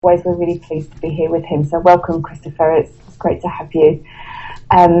always, we're really pleased to be here with him. So welcome, Christopher. It's great to have you.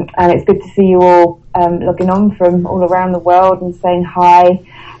 And it's good to see you all logging on from all around the world and saying hi.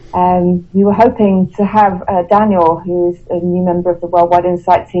 We were hoping to have Daniel, who's a new member of the Worldwide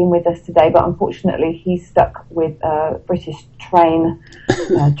Insight team, with us today, but unfortunately he's stuck with British train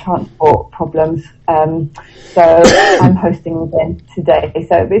transport problems. So I'm hosting again today.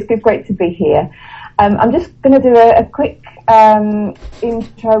 So it's great to be here. I'm just going to do a quick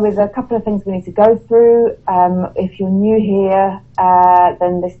intro with a couple of things we need to go through. If you're new here,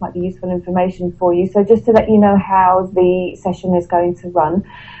 then this might be useful information for you. So just to let you know how the session is going to run,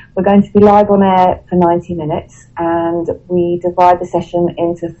 we're going to be live on air for 90 minutes, and we divide the session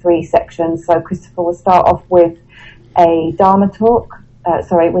into 3 sections. So Christopher will start off with a Dharma talk,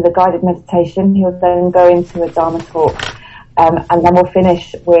 with a guided meditation. He'll then go into a Dharma talk, and then we'll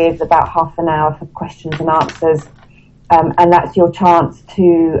finish with about half an hour for questions and answers. And that's your chance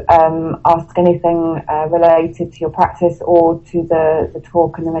to ask anything related to your practice or to the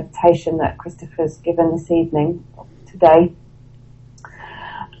talk and the meditation that Christopher's given this evening, today.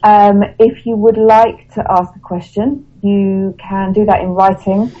 If you would like to ask a question, you can do that in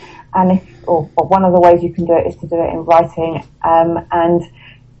writing, and one of the ways you can do it is to do it in writing, and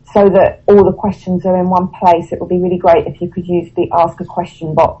so that all the questions are in one place. It would be really great if you could use the Ask a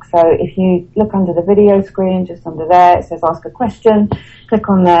Question box. So if you look under the video screen, just under there, it says Ask a Question. Click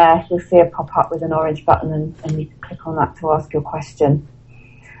on there, you'll see it pop up with an orange button, and you can click on that to ask your question.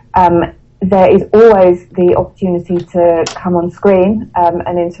 There is always the opportunity to come on screen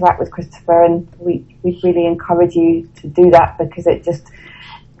and interact with Christopher, and we really encourage you to do that, because it just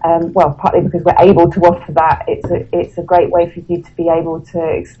partly because we're able to offer that, it's a great way for you to be able to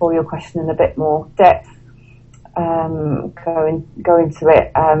explore your question in a bit more depth, go into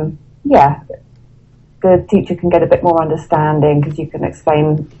it. The teacher can get a bit more understanding because you can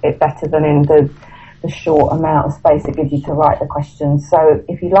explain it better than in the short amount of space it gives you to write the questions. So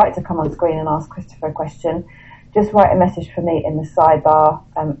if you'd like to come on screen and ask Christopher a question, just write a message for me in the sidebar,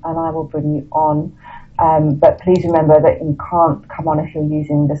 and I will bring you on. But please remember that you can't come on if you're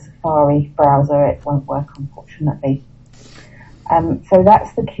using the Safari browser. It won't work, unfortunately. So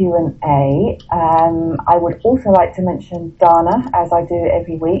that's the Q&A. I would also like to mention Dharma, as I do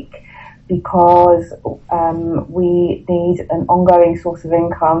every week, because we need an ongoing source of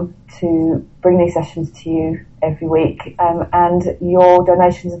income to bring these sessions to you every week. And your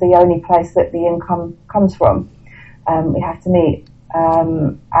donations are the only place that the income comes from. We have to meet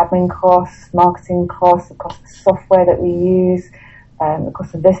admin costs, marketing costs, the cost of software that we use, the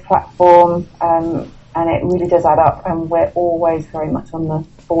cost of this platform, and it really does add up, and we're always very much on the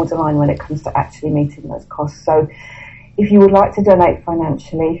borderline when it comes to actually meeting those costs. So if you would like to donate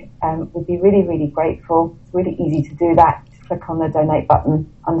financially, we'd be really, really grateful. It's really easy to do that. Just click on the donate button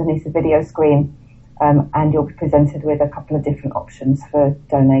underneath the video screen, and you'll be presented with a couple of different options for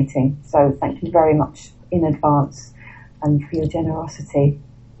donating. So thank you very much in advance for your generosity.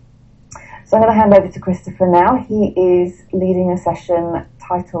 So I'm going to hand over to Christopher now. He is leading a session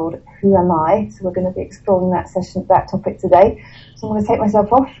titled Who Am I? So we're going to be exploring that topic today. So I'm going to take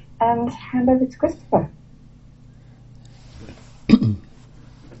myself off and hand over to Christopher.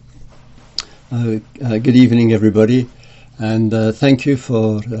 Good evening, everybody, and thank you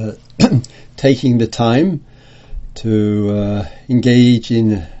for taking the time to engage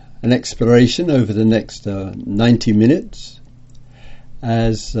in an exploration over the next 90 minutes.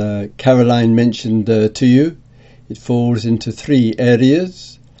 As Caroline mentioned to you, it falls into 3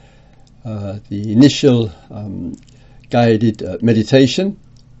 areas. The initial guided meditation,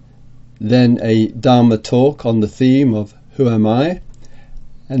 then a Dharma talk on the theme of Who Am I?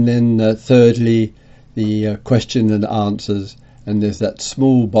 And then thirdly, the question and answers. And there's that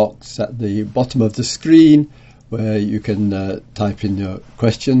small box at the bottom of the screen where you can type in your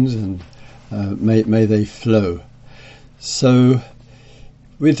questions, and may they flow. So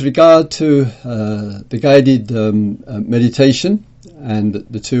with regard to the guided meditation and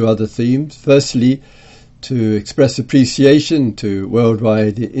the 2 other themes, firstly, to express appreciation to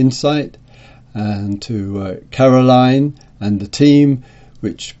Worldwide Insight and to Caroline and the team,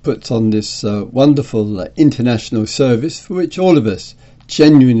 which puts on this wonderful international service for which all of us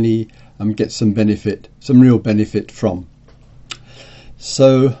genuinely get some real benefit from.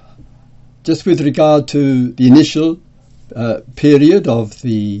 So just with regard to the initial period of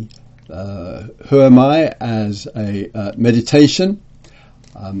the Who Am I as a meditation,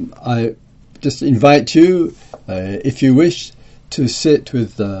 I just invite you, if you wish, to sit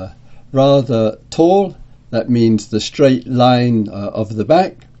with rather tall. That means the straight line of the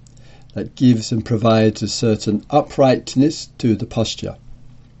back that gives and provides a certain uprightness to the posture.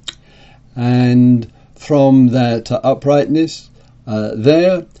 And from that uprightness,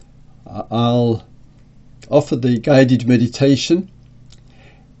 I'll offer the guided meditation.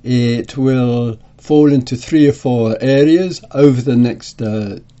 It will fall into 3 or 4 areas over the next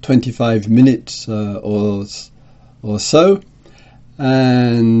 25 minutes or so,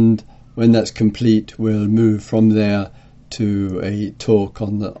 and when that's complete, we'll move from there to a talk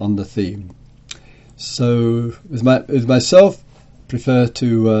on the theme. So, with myself, prefer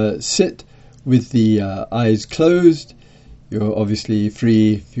to sit with the eyes closed. You're obviously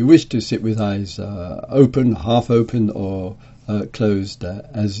free if you wish to sit with eyes open, half open, or closed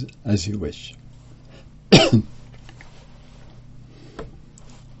as you wish.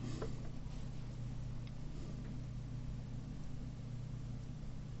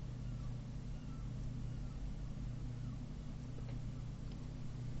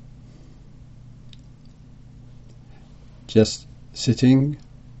 Just sitting.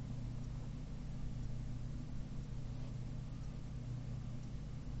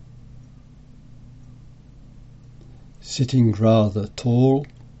 Sitting rather tall.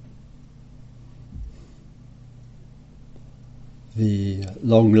 The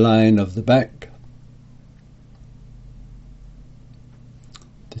long line of the back.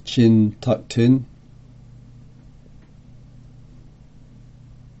 The chin tucked in.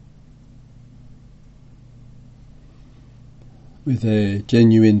 With a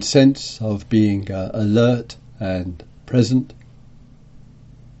genuine sense of being alert and present.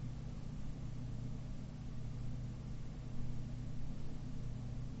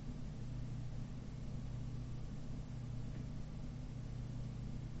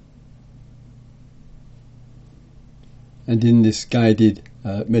 And in this guided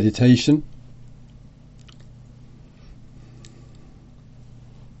meditation,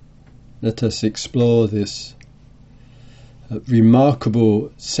 let us explore this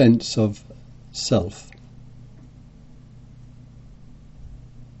remarkable sense of self.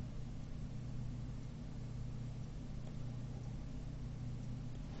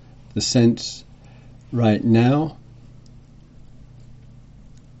 The sense right now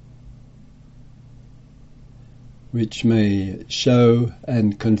which may show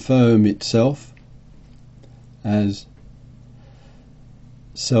and confirm itself as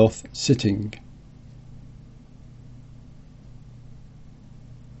self-sitting,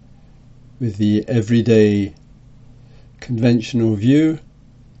 with the everyday conventional view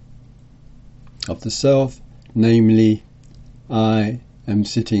of the self, namely, I am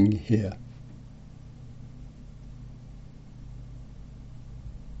sitting here.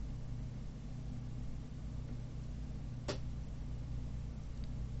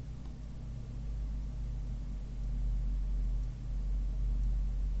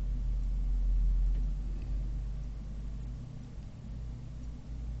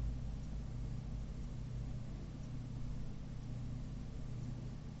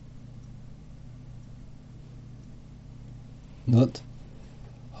 Not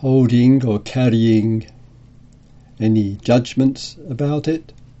holding or carrying any judgments about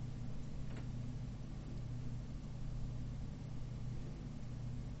it.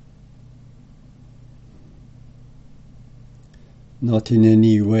 Not in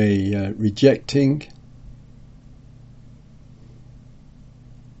any way rejecting.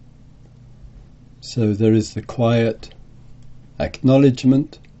 So there is the quiet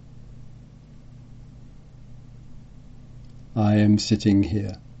acknowledgement. I am sitting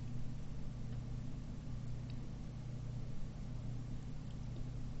here.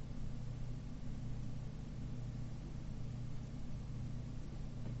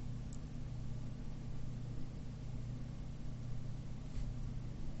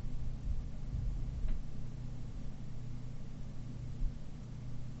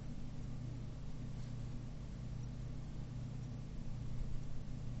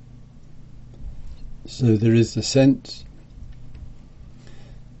 So there is the sense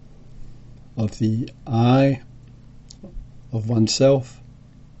of the I, of oneself,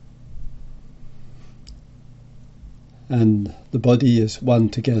 and the body is one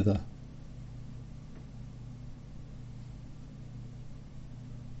together.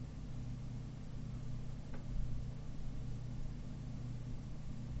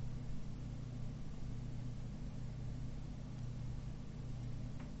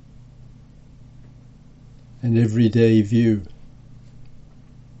 An everyday view.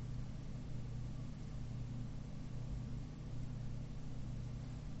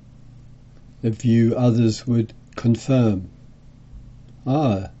 A view others would confirm.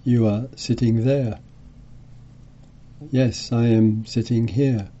 Ah, you are sitting there. Yes, I am sitting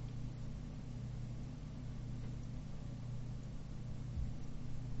here.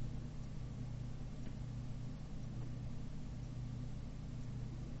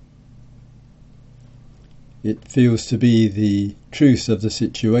 it feels to be the truth of the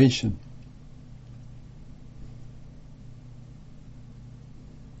situation.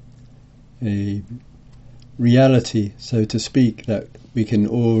 A reality, so to speak, that we can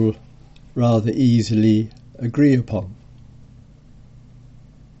all rather easily agree upon.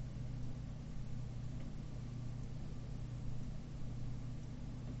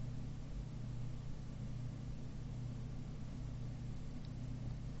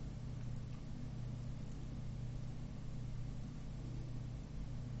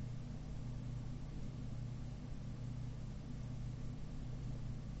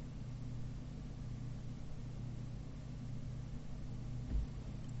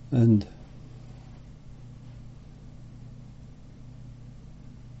 And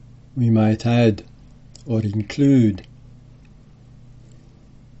we might add or include,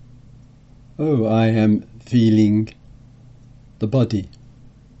 oh, I am feeling the body.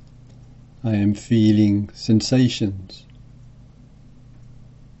 I am feeling sensations.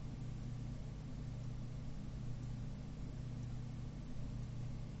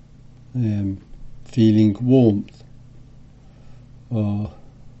 I am feeling warmth or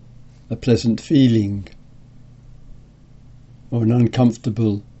a pleasant feeling or an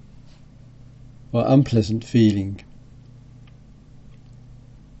uncomfortable or unpleasant feeling.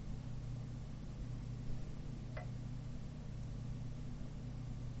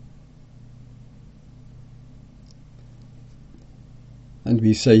 And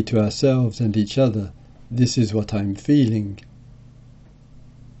we say to ourselves and each other, this is what I'm feeling.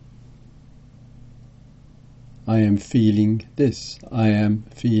 I am feeling this, I am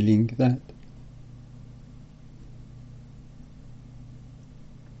feeling that.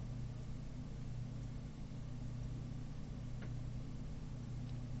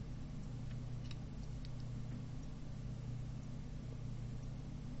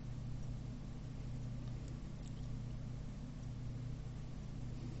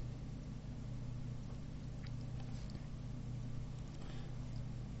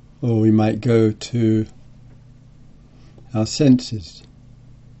 Or we might go to our senses.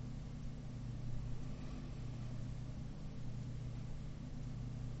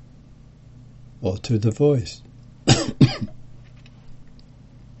 Or to the voice.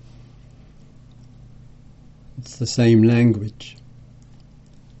 It's the same language.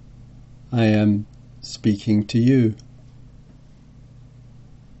 I am speaking to you.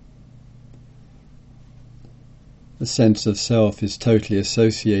 The sense of self is totally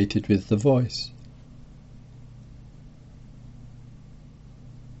associated with the voice.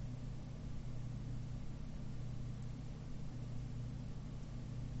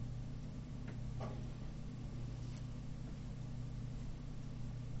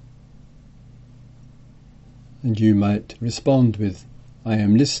 And you might respond with, I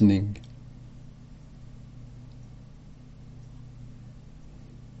am listening.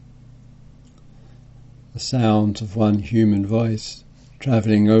 The sound of one human voice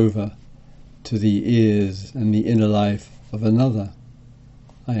travelling over to the ears and the inner life of another.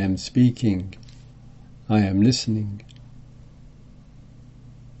 I am speaking. I am listening.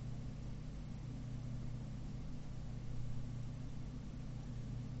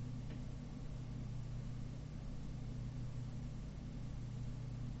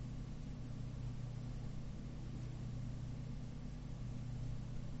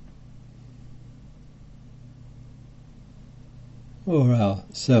 Or our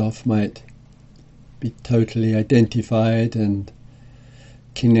self might be totally identified and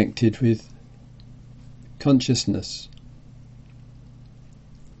connected with consciousness.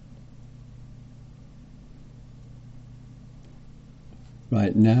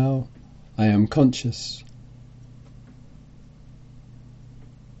 Right now, I am conscious.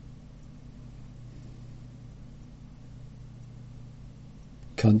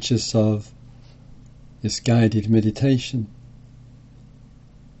 Conscious of this guided meditation.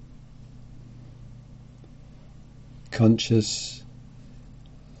 Conscious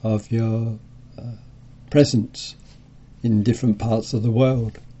of your presence in different parts of the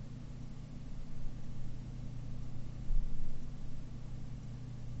world.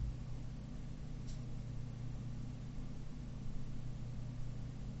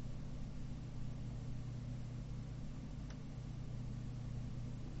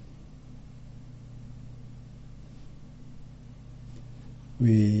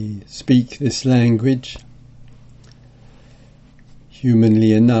 We speak this language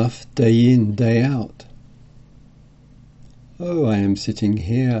humanly enough, day in, day out. Oh, I am sitting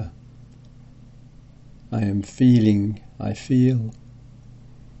here. I am feeling, I feel.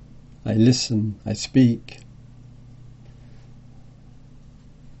 I listen, I speak.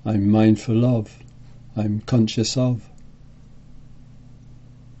 I'm mindful of, I'm conscious of.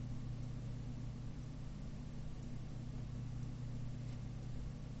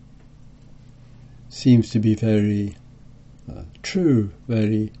 Seems to be very true,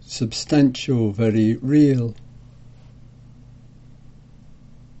 very substantial, very real.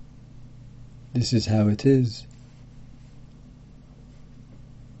 This is how it is.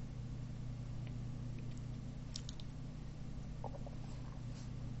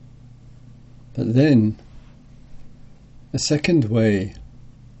 But then a second way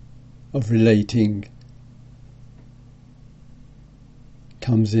of relating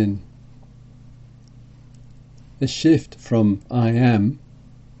comes in. A shift from I am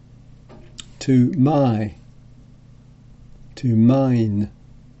to my, to mine.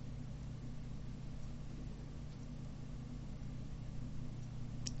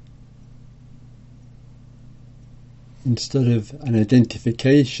 Instead of an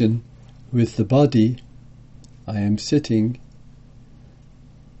identification with the body, I am sitting,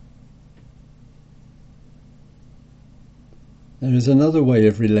 there is another way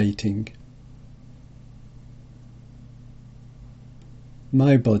of relating.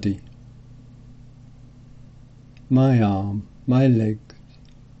 My body, my arm, my legs,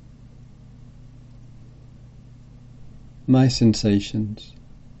 my sensations,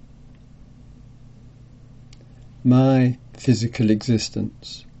 my physical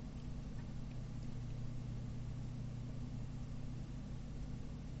existence.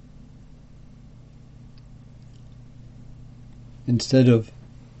 Instead of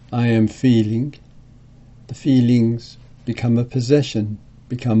I am feeling, the feelings become a possession,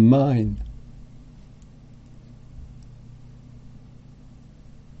 become mine.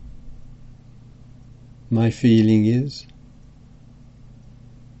 My feeling is,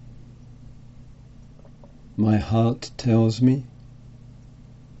 my heart tells me,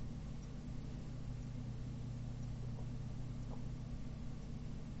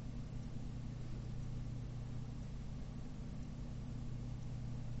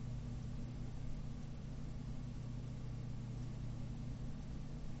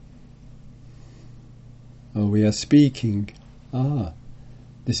 or we are speaking,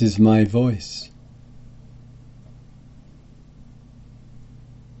 this is my voice.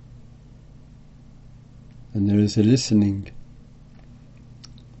 And there is a listening.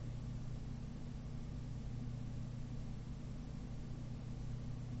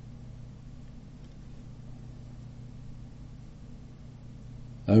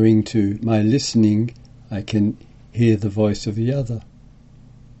 Owing to my listening, I can hear the voice of the other.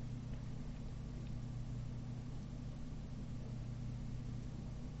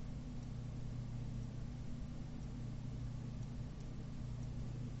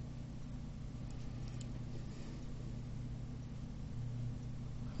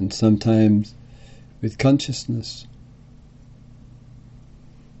 And sometimes with consciousness,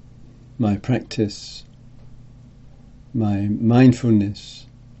 my practice, my mindfulness,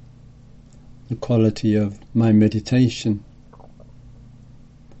 the quality of my meditation,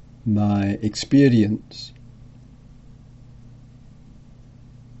 my experience,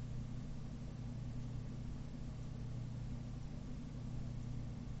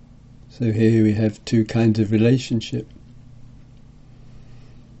 so here we have two kinds of relationship.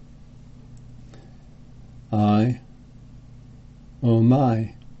 I or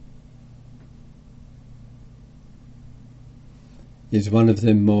my. Is one of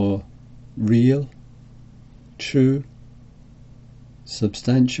them more real, true,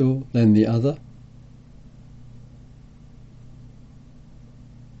 substantial than the other?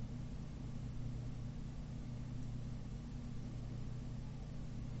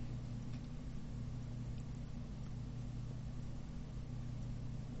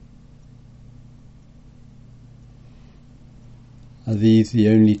 Are these the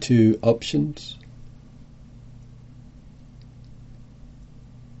only two options?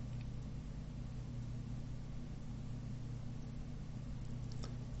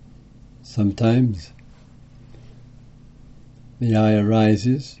 Sometimes the I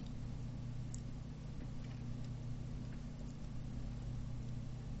arises,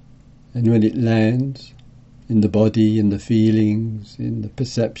 and when it lands in the body, in the feelings, in the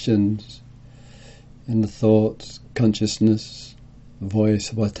perceptions, in the thoughts, consciousness,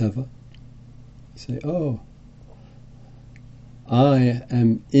 voice, whatever, you say, oh, I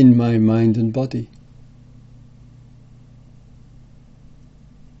am in my mind and body.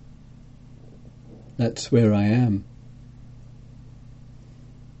 That's where I am.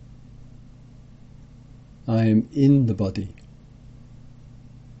 I am in the body.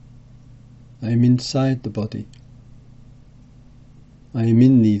 I am inside the body. I am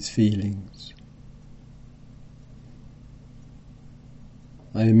in these feelings.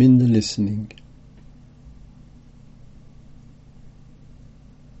 I am in the listening.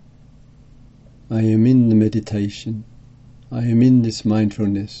 I am in the meditation. I am in this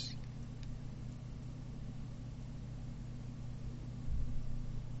mindfulness.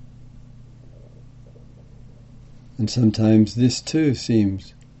 And sometimes this too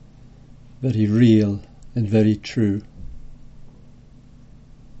seems very real and very true.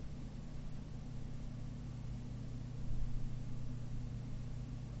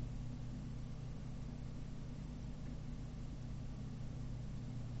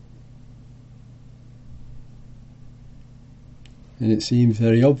 And it seems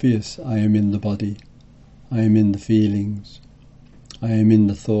very obvious. I am in the body. I am in the feelings. I am in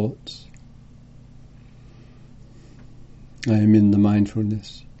the thoughts. I am in the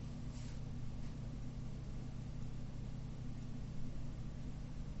mindfulness.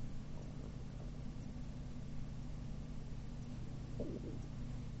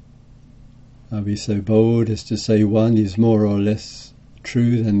 Are we so bold as to say one is more or less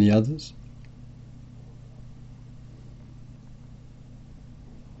true than the others?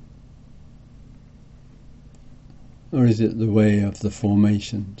 Or is it the way of the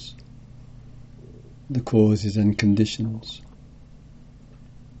formations, the causes and conditions?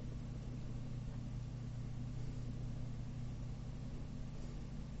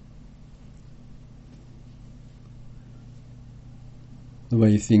 The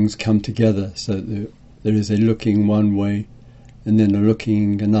way things come together, so that there is a looking one way, and then a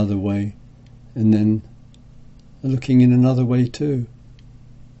looking another way, and then a looking in another way too.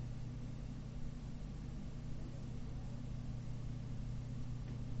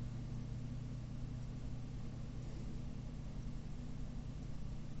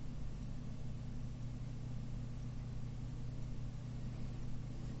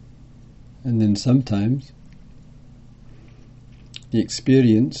 And then sometimes the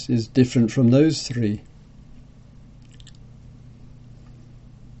experience is different from those three.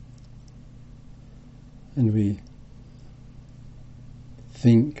 And we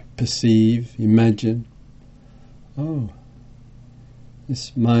think, perceive, imagine, oh,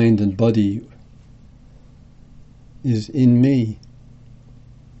 this mind and body is in me.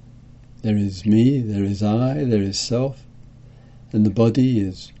 There is me, there is I, there is self, and the body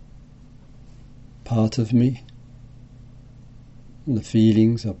is part of me, and the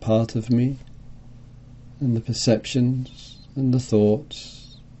feelings are part of me, and the perceptions, and the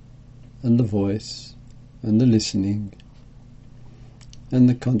thoughts, and the voice, and the listening, and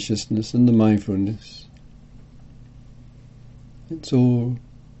the consciousness, and the mindfulness. It's all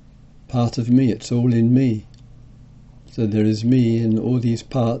part of me, it's all in me. So there is me and all these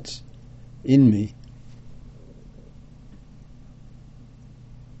parts in me.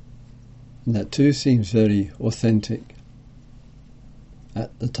 And that too seems very authentic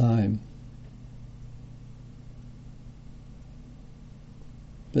at the time.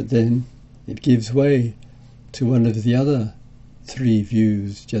 But then it gives way to one of the other three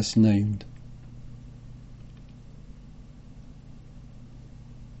views just named.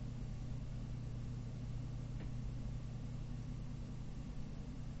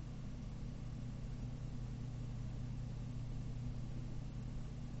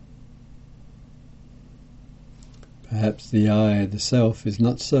 Perhaps the I, the self, is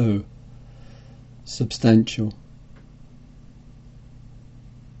not so substantial.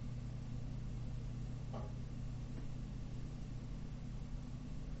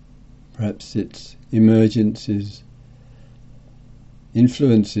 Perhaps its emergence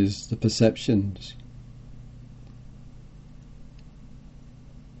influences the perceptions.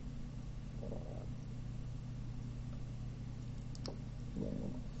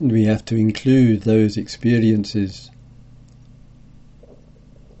 And we have to include those experiences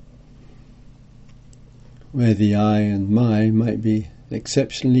where the I and my might be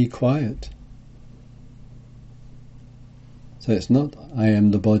exceptionally quiet. So it's not I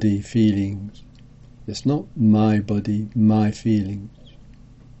am the body feelings. It's not my body, my feelings.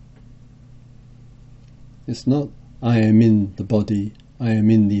 It's not I am in the body, I am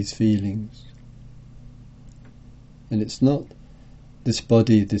in these feelings. And it's not this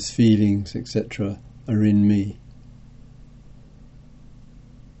body, this feelings, etc. are in me.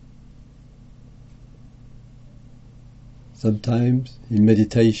 Sometimes in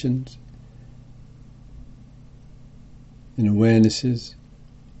meditations, in awarenesses,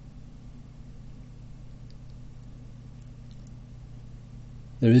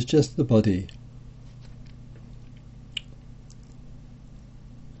 there is just the body,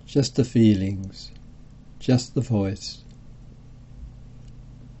 just the feelings, just the voice,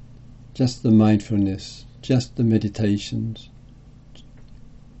 just the mindfulness, just the meditations,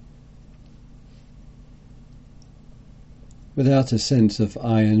 without a sense of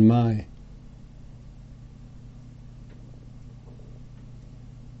I and my.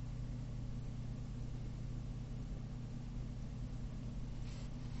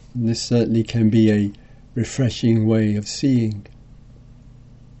 And this certainly can be a refreshing way of seeing.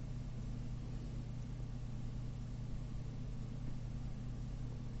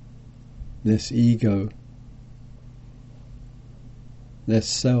 Less ego, less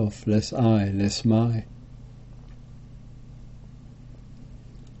self, less I, less my.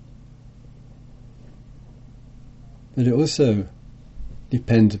 But it also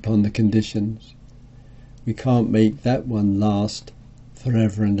depends upon the conditions. We can't make that one last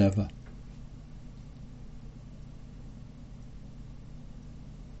forever and ever.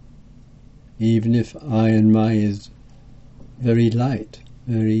 Even if I and my is very light,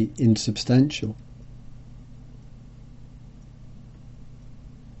 very insubstantial.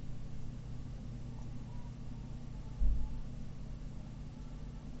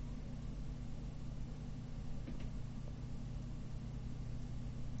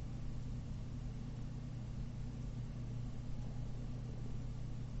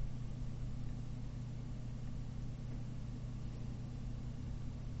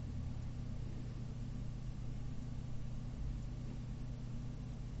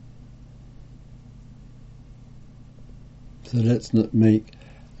 So let's not make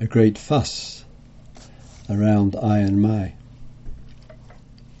a great fuss around I and my.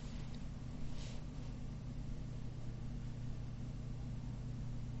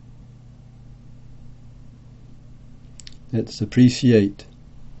 Let's appreciate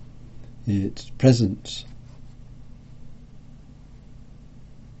its presence.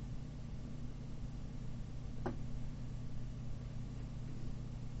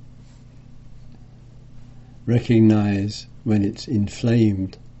 Recognize when it's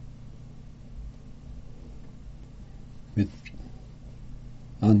inflamed with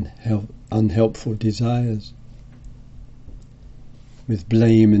unhelpful desires, with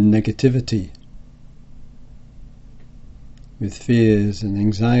blame and negativity, with fears and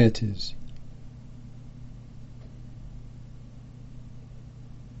anxieties.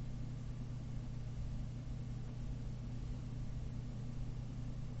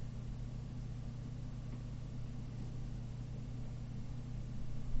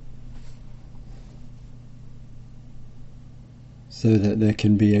 So that there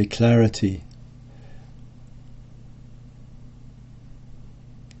can be a clarity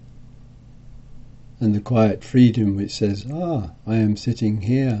and the quiet freedom which says, I am sitting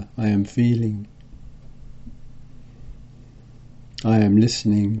here, I am feeling, I am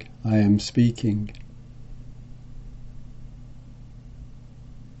listening, I am speaking.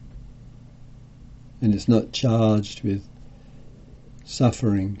 And it's not charged with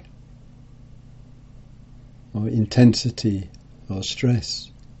suffering or intensity or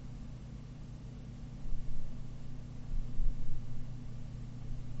stress.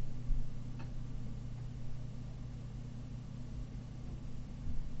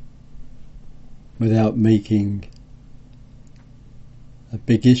 Without making a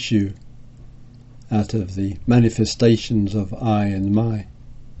big issue out of the manifestations of I and my.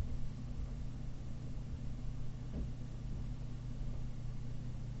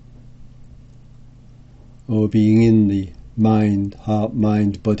 Or being in the mind, heart,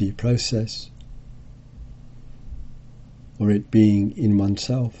 mind, body process, or it being in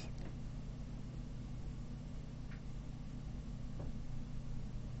oneself.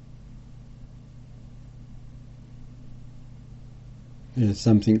 There's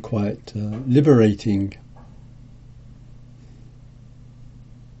something quite liberating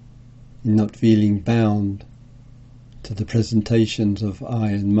in not feeling bound to the presentations of I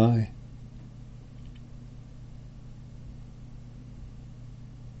and my.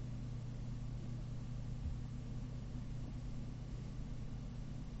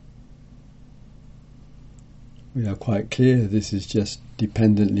 We are quite clear this is just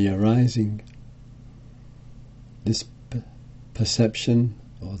dependently arising. This perception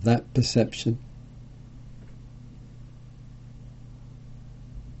or that perception.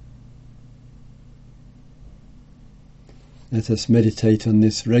 Let us meditate on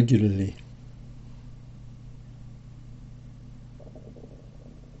this regularly.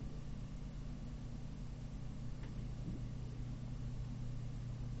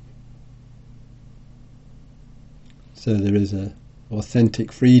 So there is an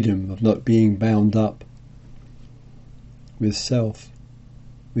authentic freedom of not being bound up with self,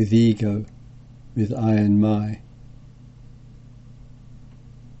 with ego, with I and my.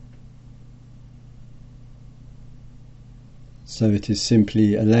 So it is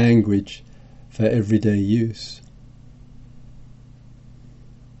simply a language for everyday use.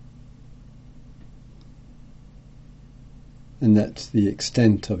 and that's the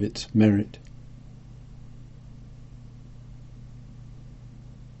extent of its merit.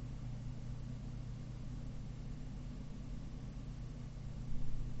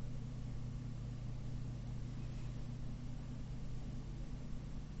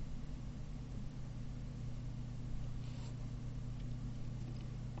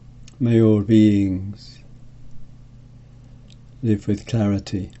 May all beings live with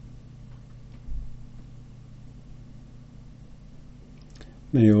clarity.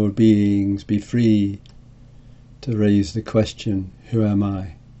 May all beings be free to raise the question, who am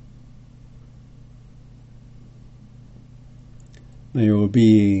I? May all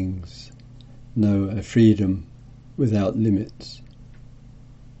beings know a freedom without limits.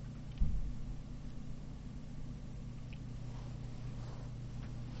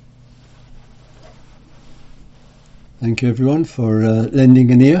 Thank you everyone for lending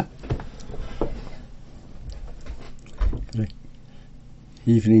an ear. Got an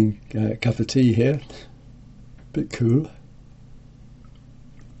evening cup of tea here, bit cool.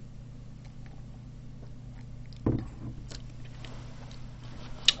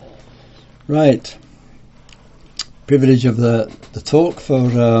 Right, privilege of the talk for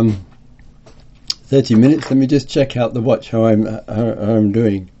 30 minutes. Let me just check out the watch how I'm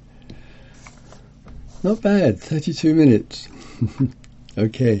doing. Not bad, 32 minutes.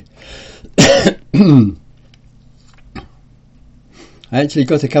 Okay. I actually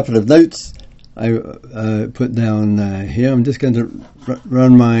got a couple of notes I put down here. I'm just going to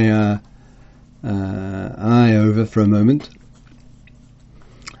run my eye over for a moment.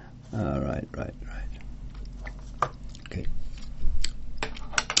 Right. Okay.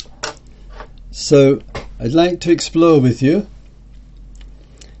 So, I'd like to explore with you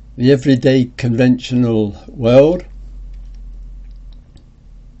the everyday conventional world.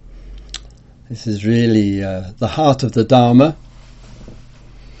 This is really the heart of the Dharma.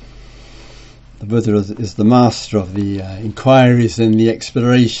 The Buddha is the master of the inquiries and the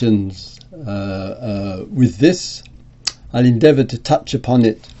explorations with this. I'll endeavour to touch upon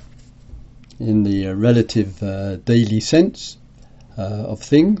it in the relative daily sense of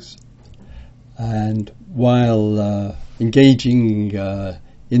things. And while engaging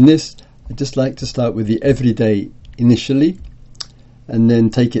in this, I'd just like to start with the everyday initially, and then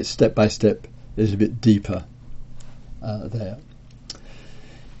take it step by step a little bit deeper there.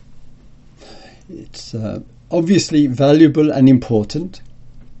 It's obviously valuable and important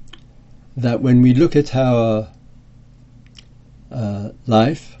that when we look at our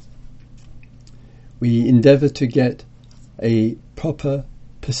life, we endeavour to get a proper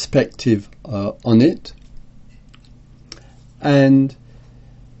perspective on it, and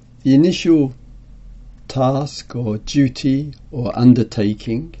the initial task or duty or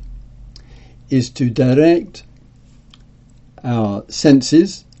undertaking is to direct our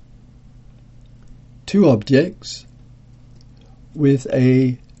senses to objects with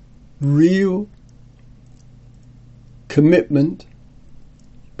a real commitment,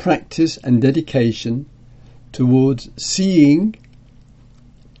 practice and dedication towards seeing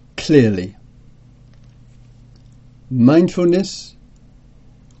clearly. Mindfulness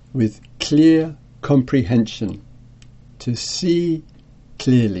with clear comprehension, to see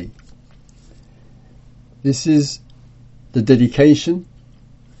clearly. This is the dedication.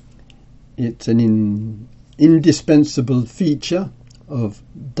 It's an indispensable feature of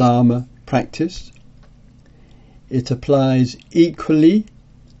Dharma practice. It applies equally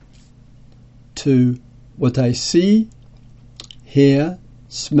to what I see, hear,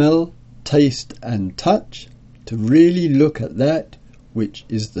 smell, taste and touch, to really look at that which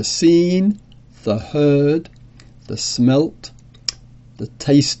is the seen, the heard, the smelt, the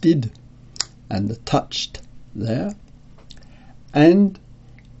tasted and the touched there, and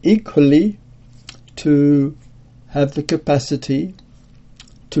equally to have the capacity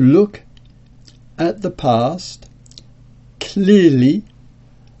to look at the past clearly,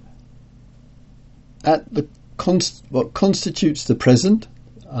 at the what constitutes the present,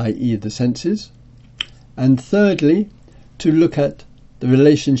 i.e. the senses, and thirdly to look at the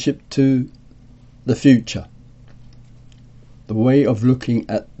relationship to the future, the way of looking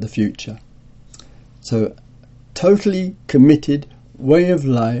at the future. So totally committed way of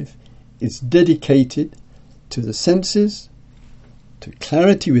life is dedicated to the senses, to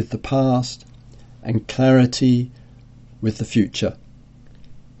clarity with the past and clarity with the future.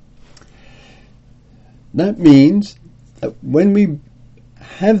 That means that when we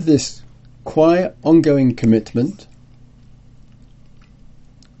have this quiet ongoing commitment,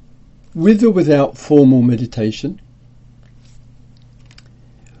 with or without formal meditation,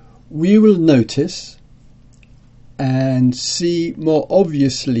 we will notice and see more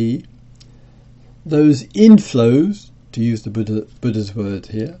obviously those inflows, to use the Buddha's word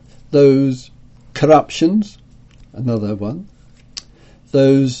here, those corruptions, another one,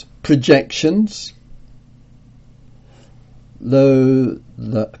 those projections, the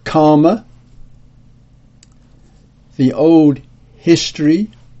karma, the old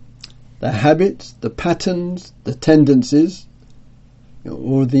history, the habits, the patterns, the tendencies,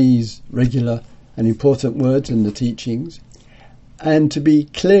 all these regular and important words in the teachings, and to be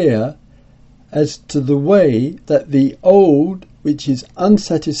clear as to the way that the old, which is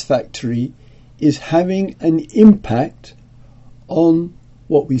unsatisfactory, is having an impact on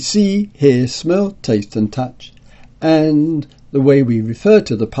what we see, hear, smell, taste and touch, and the way we refer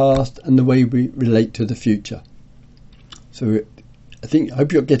to the past and the way we relate to the future. So I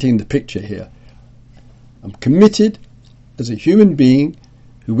hope you're getting the picture here. I'm committed as a human being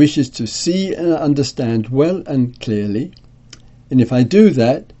who wishes to see and understand well and clearly, and if I do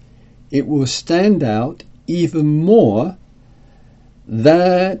that, it will stand out even more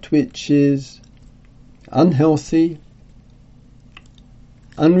that which is unhealthy,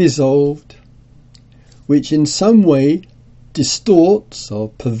 unresolved, which in some way distorts or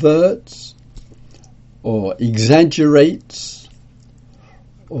perverts or exaggerates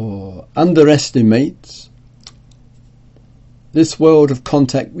or underestimates this world of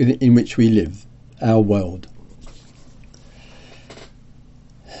contact in which we live, our world.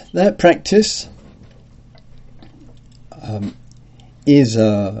 That practice is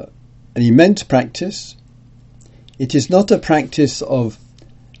an immense practice. It is not a practice of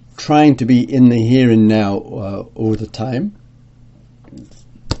trying to be in the here and now all the time,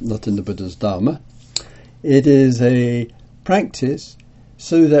 not in the Buddha's Dharma. It is a practice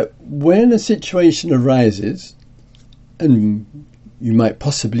so that when a situation arises, and you might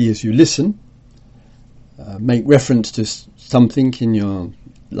possibly, as you listen, make reference to something in your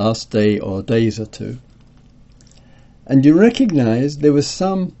last day or days or two, and you recognize there was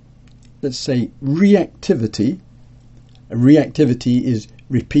some, let's say, reactivity. A reactivity is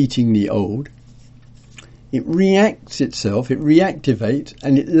repeating the old. It reacts itself, it reactivates,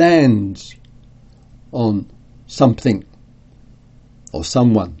 and it lands on something or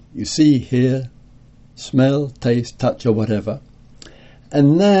someone. You see, hear, smell, taste, touch, or whatever.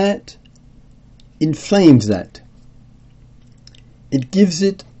 And that inflames that. It gives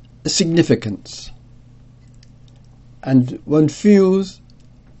it a significance. And one feels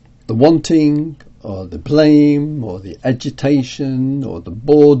the wanting, or the blame, or the agitation, or the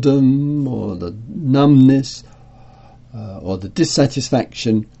boredom, or the numbness, or the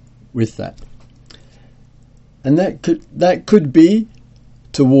dissatisfaction with that. And that could be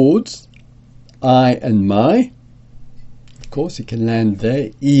towards I and my. Of course, it can land there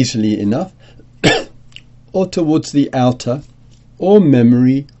easily enough, or towards the outer, or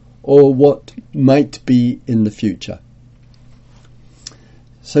memory, or what might be in the future.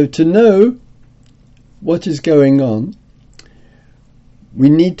 So to know what is going on, we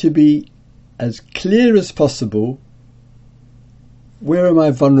need to be as clear as possible. Where are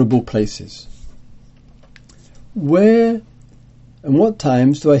my vulnerable places? Where and what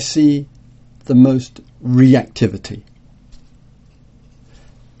times do I see the most reactivity?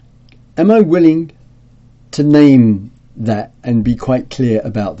 Am I willing to name that and be quite clear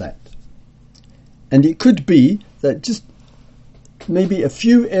about that? And it could be that just maybe a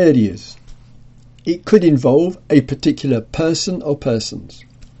few areas. It could involve a particular person or persons.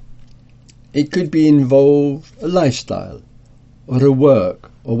 It could be involve a lifestyle or a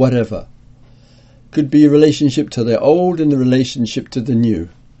work or whatever. Could be a relationship to the old and a relationship to the new.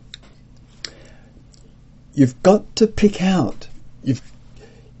 You've got to pick out.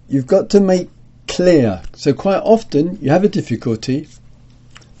 You've got to make clear. So quite often you have a difficulty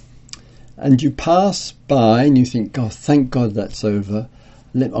and you pass by and you think, oh, thank God that's over.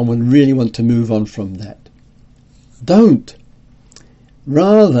 I really want to move on from that. Don't.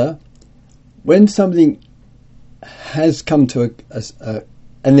 Rather, when something has come to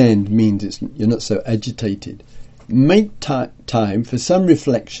an end, means you're not so agitated, make time for some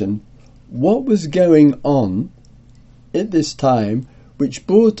reflection. What was going on at this time which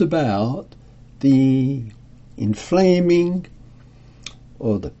brought about the inflaming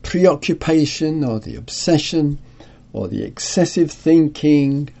or the preoccupation or the obsession or the excessive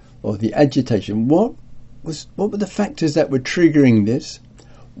thinking or the agitation? What were the factors that were triggering this?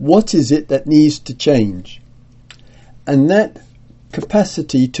 What is it that needs to change? And that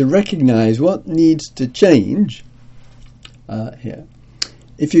capacity to recognize what needs to change here.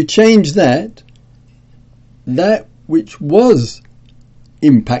 If you change that which was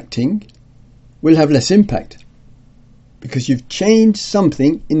impacting will have less impact. because you've changed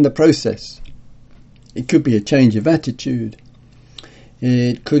something in the process. It could be a change of attitude.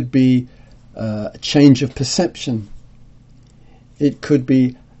 It could be a change of perception. It could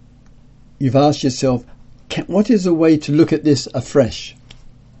be you've asked yourself, what is a way to look at this afresh?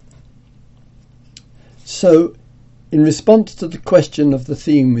 So, in response to the question of the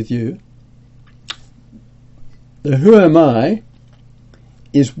theme with you, the who am I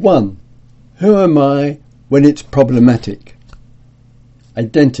is one. Who am I when it's problematic?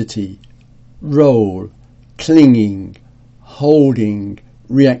 Identity, role, clinging, holding,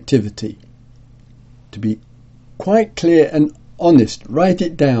 reactivity. To be quite clear and honest, write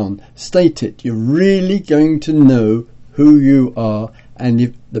it down, state it. You're really going to know who you are, and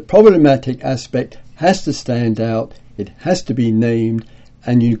if the problematic aspect has to stand out, it has to be named,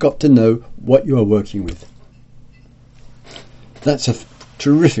 and you've got to know what you are working with. That's a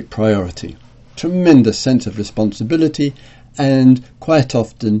terrific priority, tremendous sense of responsibility, and quite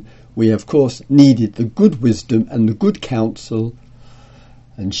often we of course needed the good wisdom and the good counsel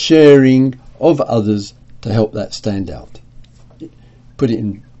and sharing of others to help that stand out. Put it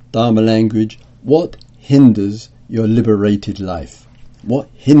in Dharma language, what hinders your liberated life? What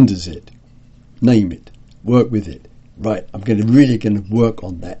hinders it? Name it, work with it. Right, I'm really going to work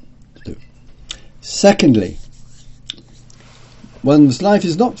on that too. Secondly, one's life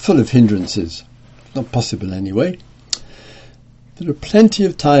is not full of hindrances, not possible anyway. There are plenty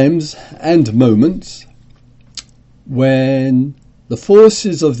of times and moments when the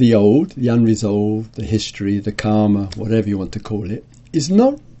forces of the old, the unresolved, the history, the karma, whatever you want to call it, is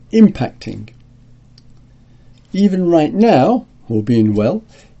not impacting. Even right now, all being well,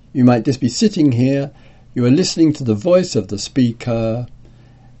 you might just be sitting here, you are listening to the voice of the speaker,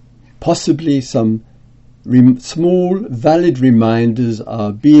 possibly some small valid reminders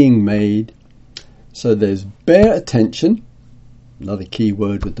are being made. So there's bare attention, another key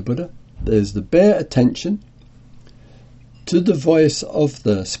word with the Buddha, there's the bare attention to the voice of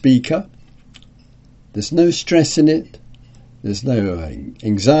the speaker. There's no stress in it, there's no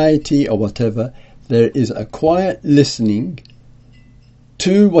anxiety or whatever. There is a quiet listening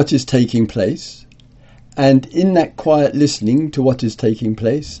to what is taking place, and in that quiet listening to what is taking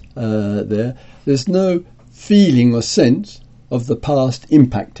place there's no feeling or sense of the past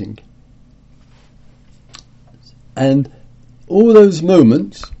impacting. And all those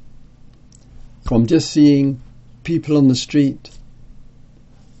moments, from just seeing people on the street,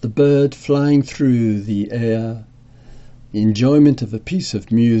 the bird flying through the air, the enjoyment of a piece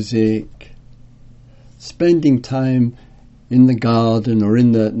of music, spending time in the garden or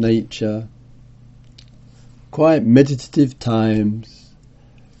in the nature, quiet meditative times,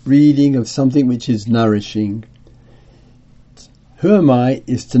 reading of something which is nourishing. Who am I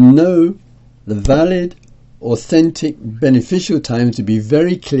is to know the valid, authentic, beneficial times, to be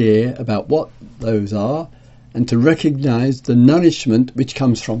very clear about what those are, and to recognise the nourishment which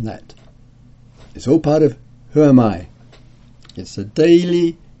comes from that. It's all part of who am I. It's a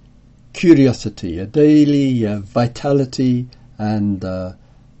daily curiosity, a daily vitality and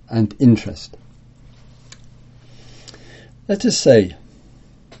interest. Let us say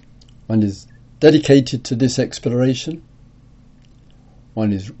one is dedicated to this exploration,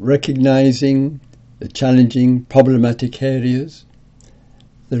 one is recognising the challenging, problematic areas.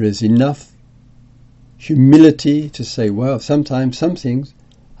 There is enough humility to say, well, sometimes some things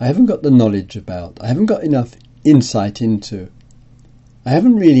I haven't got the knowledge about, I haven't got enough insight into, I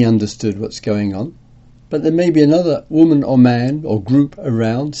haven't really understood what's going on, but there may be another woman or man or group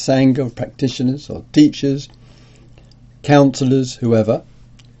around, Sangha practitioners or teachers, counsellors, whoever,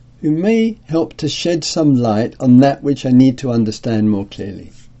 who may help to shed some light on that which I need to understand more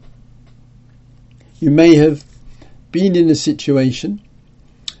clearly. You may have been in a situation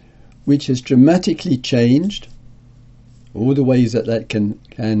which has dramatically changed, all the ways that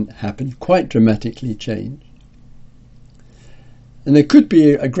can happen, quite dramatically changed. And there could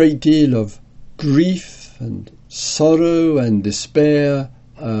be a great deal of grief and sorrow and despair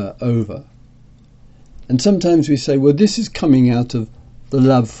over. And sometimes we say, well, this is coming out of the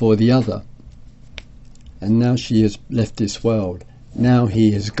love for the other. And now she has left this world. Now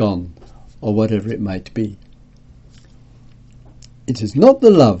he has gone, or whatever it might be. It is not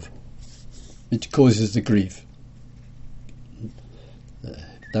the love which causes the grief.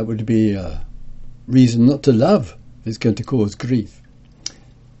 That would be a reason not to love if it's going to cause grief.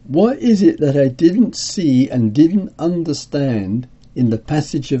 What is it that I didn't see and didn't understand in the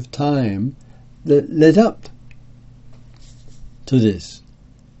passage of time that led up to this?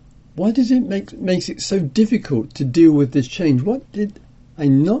 Why does it makes it so difficult to deal with this change? What did I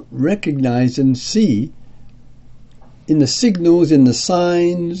not recognise and see in the signals, in the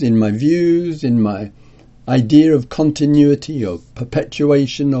signs, in my views, in my idea of continuity or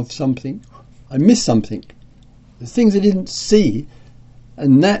perpetuation of something. I miss something. The things I didn't see,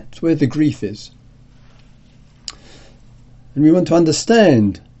 and that's where the grief is. And we want to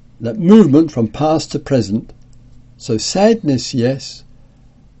understand that movement from past to present. So sadness, yes,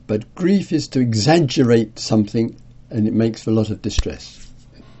 but grief is to exaggerate something, and it makes for a lot of distress.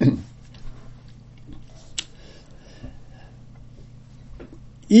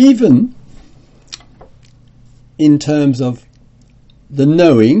 Even in terms of the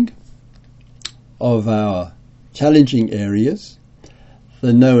knowing of our challenging areas,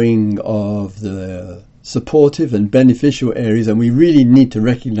 the knowing of the supportive and beneficial areas, and we really need to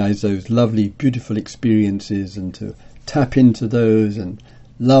recognize those lovely, beautiful experiences and to tap into those and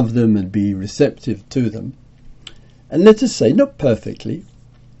love them and be receptive to them. And let us say, not perfectly,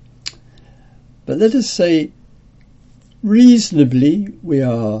 but let us say reasonably, we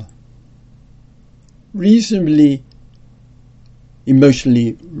are reasonably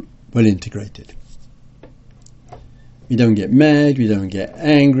emotionally well integrated. We don't get mad, we don't get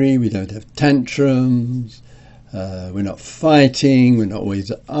angry, we don't have tantrums, we're not fighting, we're not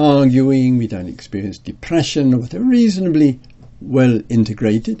always arguing, we don't experience depression or whatever. Reasonably well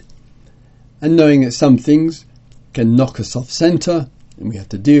integrated, and knowing that some things can knock us off centre and we have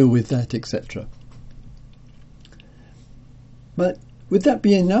to deal with that, etc. But would that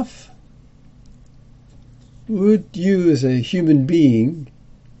be enough? Would you as a human being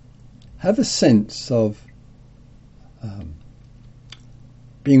have a sense of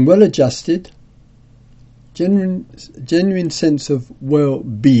being well adjusted, genuine sense of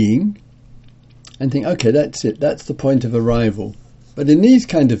well-being, and think, okay, that's it, that's the point of arrival? But in these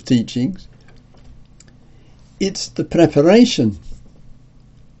kind of teachings, it's the preparation.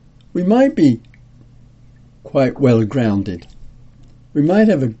 We might be quite well grounded. We might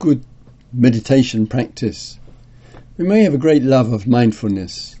have a good meditation practice. We may have a great love of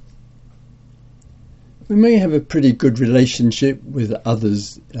mindfulness. We may have a pretty good relationship with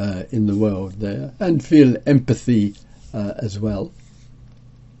others in the world there and feel empathy as well.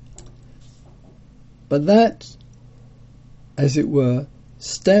 But that, as it were,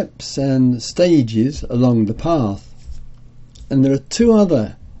 steps and stages along the path. And there are two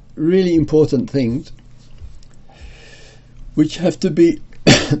other really important things which have to be,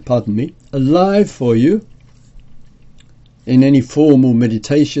 alive for you in any formal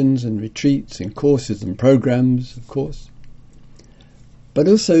meditations and retreats and courses and programs, of course. But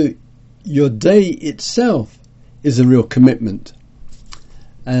also your day itself is a real commitment.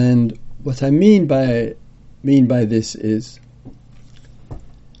 And what I mean by this is,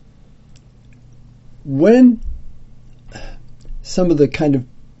 when some of the kind of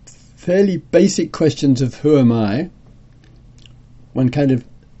fairly basic questions of who am I, one kind of,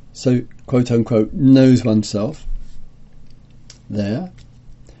 so quote unquote, knows oneself there.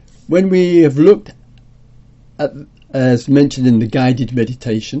 When we have looked at, as mentioned in the guided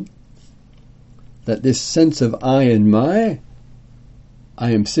meditation, that this sense of I and my,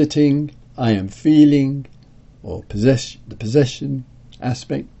 I am sitting, I am feeling, or the possession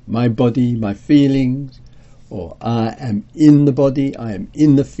aspect, my body, my feelings, or I am in the body, I am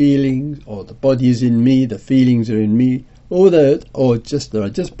in the feelings, or the body is in me, the feelings are in me, or there are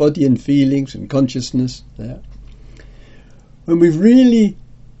just body and feelings and consciousness there. When we've really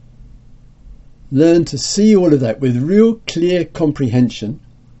learned to see all of that with real clear comprehension,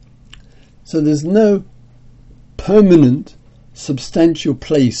 so there's no permanent, substantial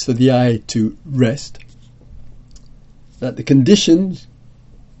place for the I to rest, that the conditions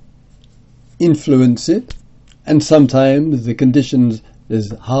influence it, and sometimes the conditions,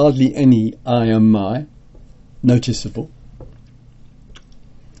 there's hardly any I and my noticeable.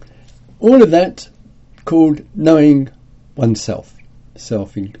 All of that called knowing oneself,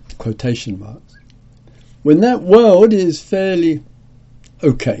 self in quotation marks. When that world is fairly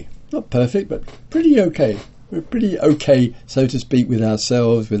okay, not perfect, but pretty okay. We're pretty okay, so to speak, with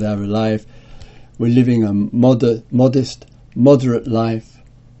ourselves, with our life. We're living a modest, moderate life,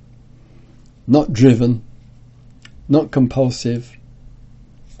 not driven, not compulsive,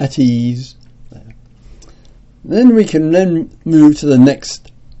 at ease. Then we can then move to the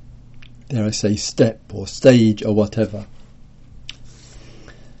next, dare I say, step or stage or whatever.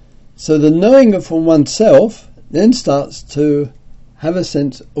 So the knowing of oneself then starts to have a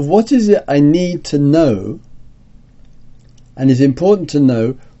sense of what is it I need to know and is important to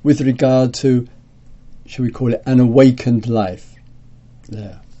know with regard to, shall we call it, an awakened life.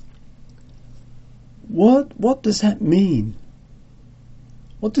 There. What does that mean?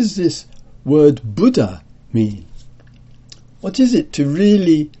 What does this word Buddha mean? What is it to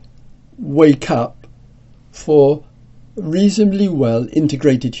really wake up for a reasonably well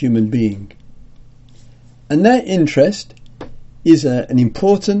integrated human being? And that interest is an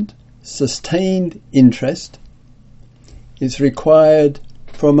important, sustained interest. It's required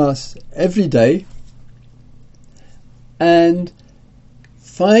from us every day, and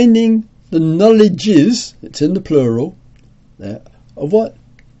finding the knowledges, it's in the plural, there, of what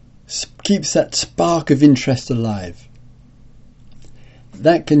keeps that spark of interest alive.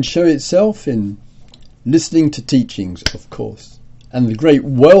 That can show itself in listening to teachings, of course, and the great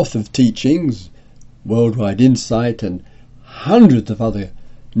wealth of teachings, Worldwide Insight and hundreds of other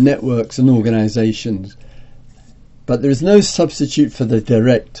networks and organizations. But there is no substitute for the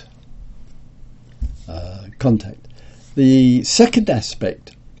direct contact. The second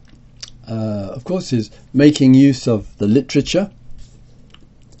aspect, of course, is making use of the literature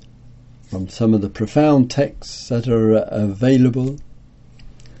from some of the profound texts that are available,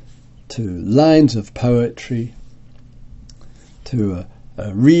 to lines of poetry, to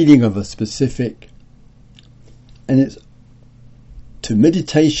a reading of a specific, and it's to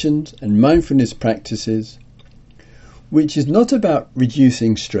meditations and mindfulness practices, which is not about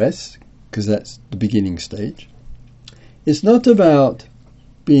reducing stress, because that's the beginning stage. It's not about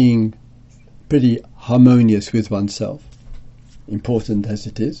being pretty harmonious with oneself, important as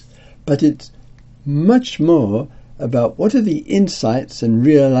it is, but it's much more about what are the insights and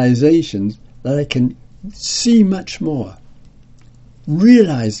realizations that I can see much more,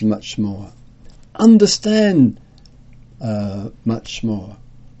 realize much more, understand much more,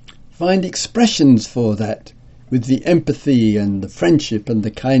 find expressions for that with the empathy and the friendship and the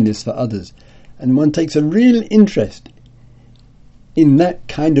kindness for others. And one takes a real interest in that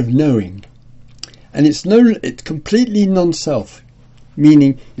kind of knowing. And it's completely non-self,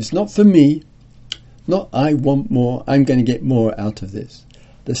 meaning it's not for me, not I want more, I'm going to get more out of this.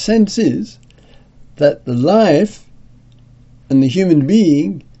 The sense is that the life and the human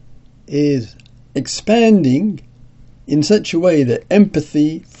being is expanding in such a way that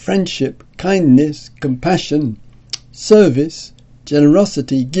empathy, friendship, kindness, compassion, service,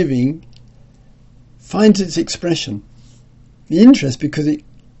 generosity, giving finds its expression. The interest, because it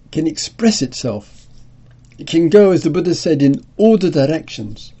can express itself. It can go, as the Buddha said, in all the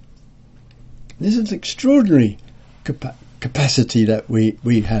directions. This is extraordinary capacity that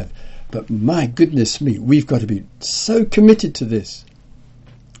we have. But my goodness me, we've got to be so committed to this.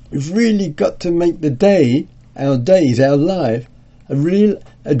 We've really got to make the day, our days, our life, a real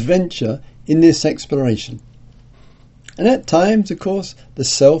adventure in this exploration. And at times, of course, the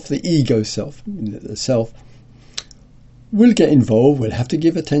self, the ego self, the self, will get involved. We'll have to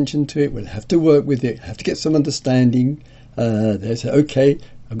give attention to it. We'll have to work with it. Have to get some understanding. They say, okay,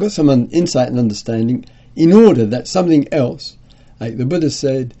 I've got some insight and understanding in order that something else, like the Buddha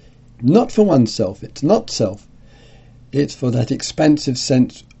said, not for oneself, it's not self, it's for that expansive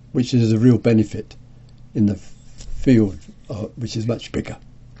sense which is a real benefit in the field which is much bigger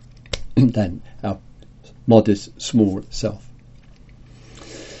than our modest, small self.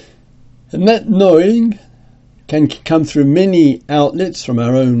 And that knowing can come through many outlets, from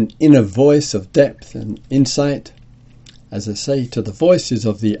our own inner voice of depth and insight, as I say, to the voices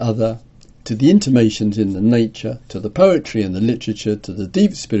of the other, to the intimations in the nature, to the poetry and the literature, to the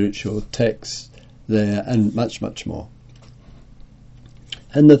deep spiritual texts there, and much, much more.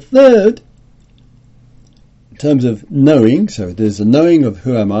 And the third, in terms of knowing, so there's a knowing of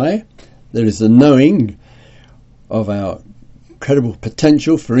who am I, there is a knowing of our incredible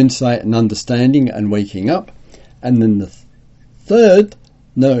potential for insight and understanding and waking up, and then the third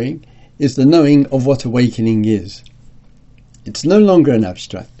knowing is the knowing of what awakening is. It's no longer an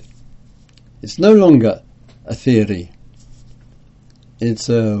abstract. It's no longer a theory. It's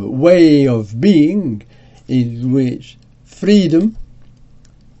a way of being in which freedom,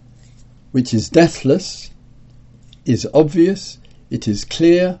 which is deathless, is obvious, it is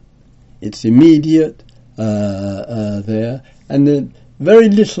clear, it's immediate there, and then very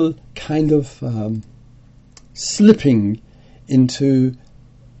little kind of slipping into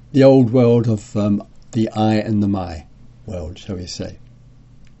the old world of the I and the my world, shall we say.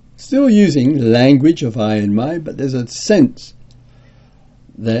 Still using language of I and my, but there's a sense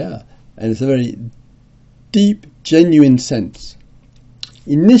there, and it's a very deep, genuine sense.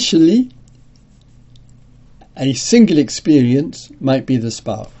 Initially, a single experience might be the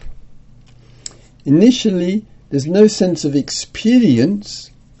spark. Initially, there's no sense of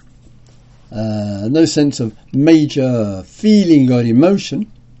experience, no sense of major feeling or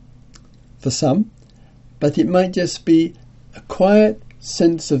emotion for some, but it might just be a quiet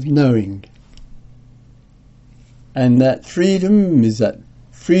sense of knowing. And that freedom is that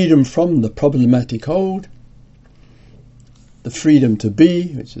freedom from the problematic old, the freedom to be,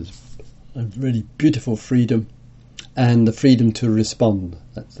 which is a really beautiful freedom, and the freedom to respond.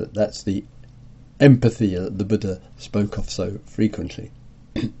 That's the empathy that the Buddha spoke of so frequently.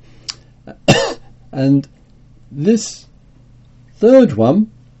 And this third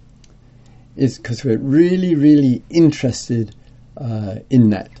one is because we're really, really interested in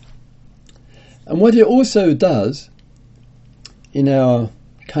that. And what it also does in our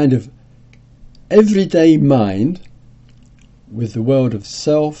kind of everyday mind, with the world of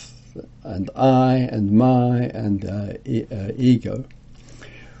self and I and my and ego,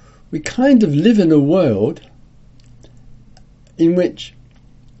 we kind of live in a world in which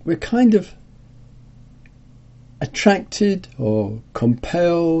we're kind of attracted or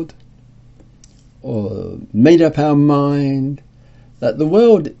compelled or made up our mind that the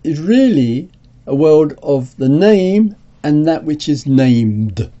world is really a world of the name and that which is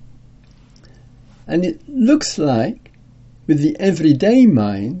named. And it looks like, with the everyday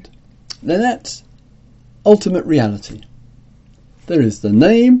mind, that's ultimate reality. There is the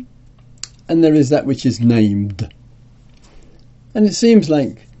name and there is that which is named. And it seems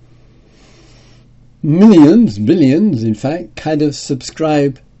like millions, billions, in fact, kind of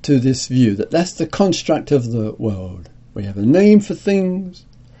subscribe to this view that that's the construct of the world. We have a name for things.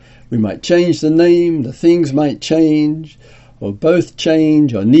 We might change the name, the things might change, or both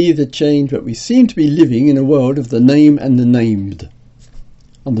change, or neither change, but we seem to be living in a world of the name and the named,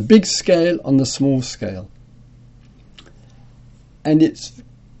 on the big scale, on the small scale. And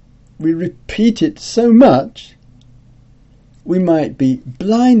we repeat it so much, we might be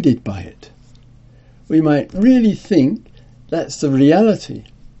blinded by it. We might really think that's the reality.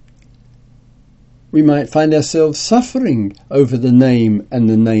 We might find ourselves suffering over the name and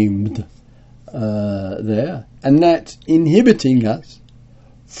the named there, and that's inhibiting us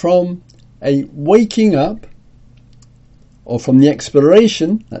from a waking up, or from the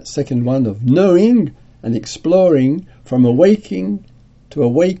exploration, that second one, of knowing and exploring, from awaking to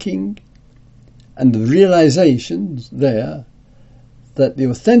awaking, and the realizations there that the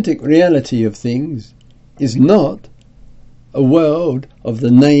authentic reality of things is not a world of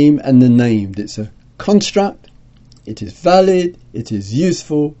the name and the named. It's a construct, it is valid, it is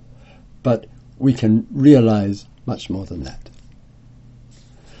useful, but we can realize much more than that.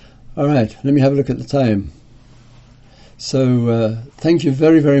 All right, let me have a look at the time. So thank you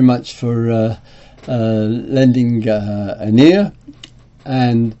very, very much for lending an ear,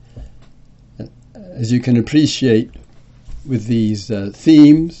 and as you can appreciate with these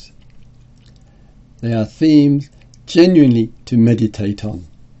themes, they are themes genuinely to meditate on.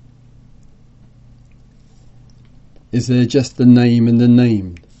 Is there just the name and the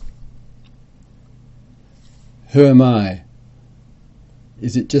named? Who am I?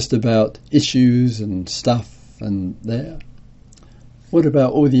 Is it just about issues and stuff and there? What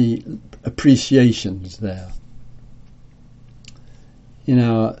about all the appreciations there? In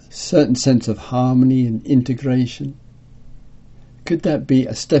our certain sense of harmony and integration, could that be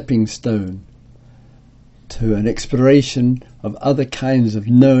a stepping stone to an exploration of other kinds of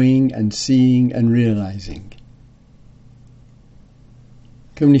knowing and seeing and realizing?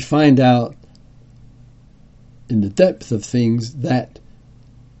 Can we find out in the depth of things that,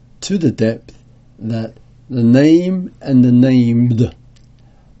 to the depth, that the name and the named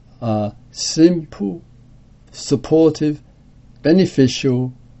are simple, supportive,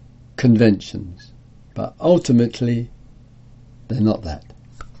 beneficial conventions, but ultimately they're not that.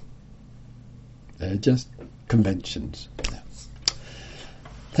 They're just conventions.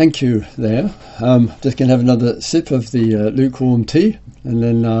 Thank you there. Just going to have another sip of the lukewarm tea, and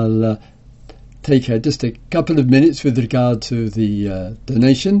then I'll take just a couple of minutes with regard to the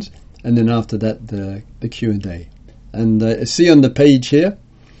donations, and then after that the Q&A. And see on the page here,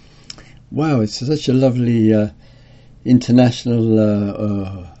 wow, it's such a lovely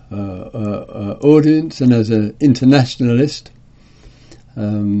international audience, and as an internationalist,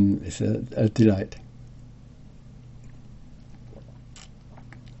 it's a delight.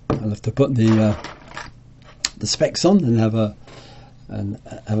 I'll have to put the specs on and have a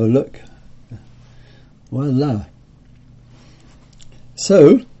look. Voila.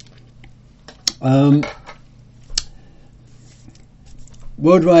 So,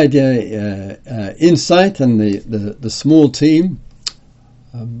 Worldwide Insight and the small team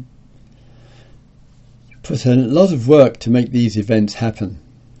put a lot of work to make these events happen,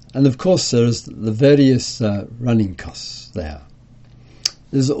 and of course there's the various running costs there.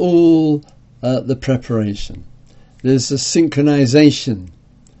 There's all the preparation. There's the synchronization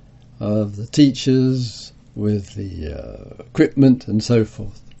of the teachers, with the equipment and so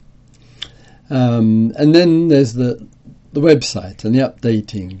forth. And then there's the website and the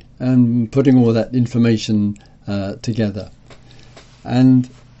updating and putting all that information together. And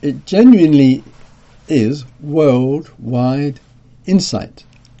it genuinely is worldwide insight.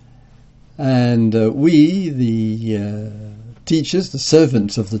 And we, the teachers, the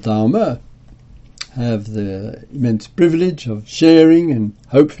servants of the Dharma, have the immense privilege of sharing, and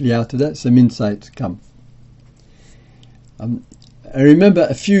hopefully out of that some insights come. I remember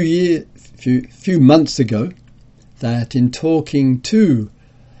a few months ago that in talking to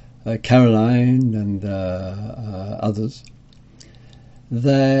Caroline and others,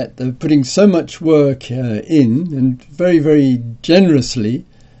 that they're putting so much work in, and very, very generously,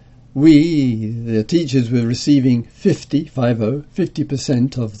 we, the teachers, were receiving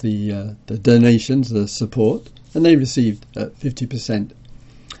 50% of the donations, the support, and they received 50%.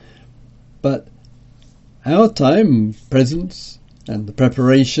 But our time, presence, and the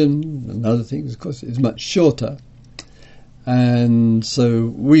preparation and other things, of course, is much shorter. And so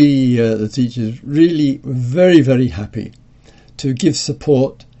we, the teachers, really were very, very happy to give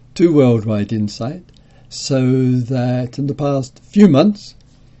support to Worldwide Insight, so that in the past few months,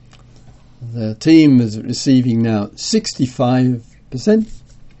 the team is receiving now 65%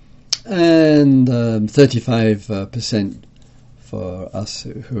 and 35% for us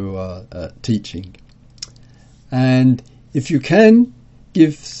who are teaching. And if you can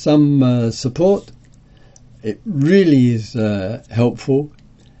give some support, it really is helpful.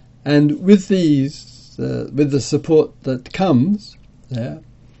 And with these, with the support that comes there,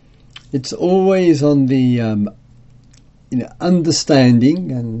 it's always on the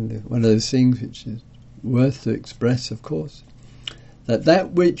understanding, and one of those things which is worth to express, of course,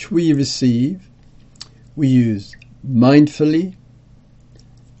 that which we receive, we use mindfully,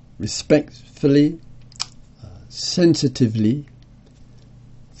 respectfully, sensitively,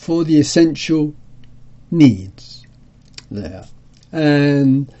 for the essential needs there.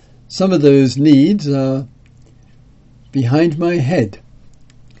 And some of those needs are behind my head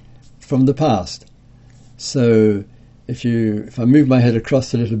from the past. So if I move my head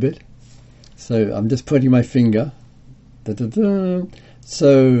across a little bit, so I'm just pointing my finger,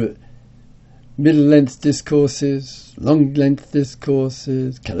 so middle-length discourses, long-length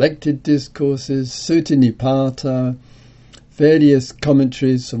discourses, collected discourses, Sutta Nipata, various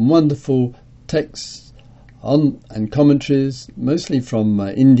commentaries, some wonderful texts and commentaries, mostly from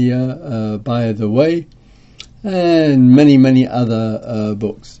India, by the way, and many, many other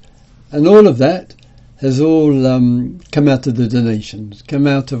books. And all of that has all come out of the donations, come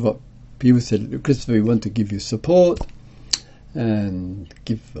out of what people said, Christopher, we want to give you support, and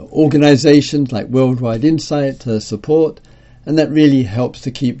give organisations like Worldwide Insight support, and that really helps to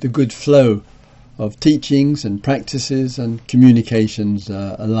keep the good flow of teachings and practices and communications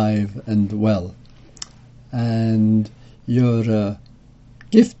alive and well. And your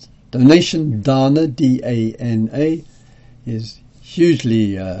gift, donation, Dana, D-A-N-A, is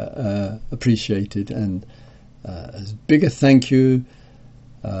hugely appreciated, and as big a thank you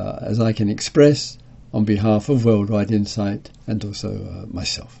as I can express on behalf of Worldwide Insight and also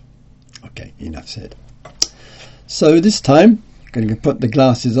myself. Okay, enough said. So this time, I'm going to put the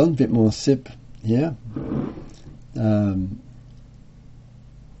glasses on, a bit more sip here.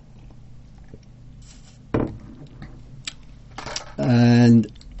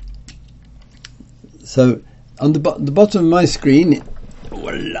 And so on the bottom of my screen,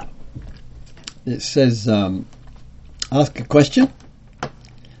 it says ask a question,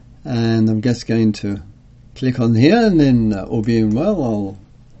 and I'm just going to click on here, and then all being well,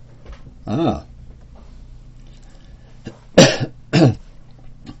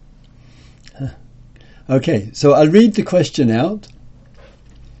 okay, so I'll read the question out,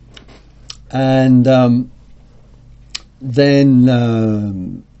 and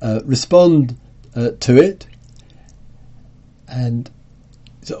then respond to it. And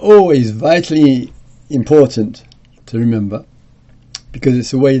it's always vitally important to remember, because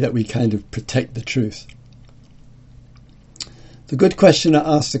it's a way that we kind of protect the truth. The good questioner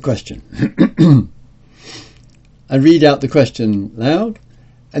asks the question. I read out the question loud,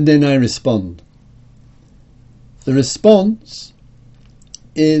 and then I respond. The response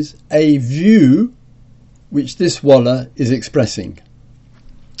is a view which this Walla is expressing.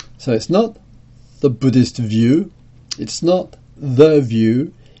 So it's not the Buddhist view, it's not the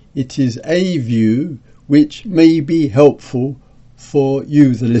view, it is a view which may be helpful for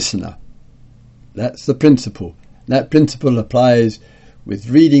you, the listener. That's the principle. That principle applies with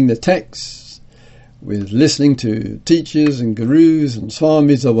reading the texts, with listening to teachers and gurus and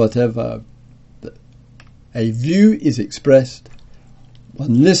swamis or whatever. a view is expressed,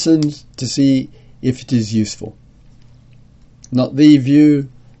 one listens to see if it is useful. Not the view,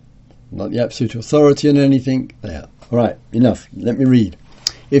 not the absolute authority on anything. There. All right, enough. Let me read.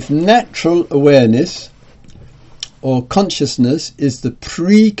 If natural awareness or consciousness is the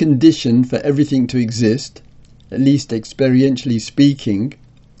precondition for everything to exist, at least experientially speaking,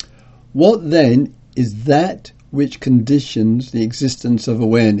 what then is that which conditions the existence of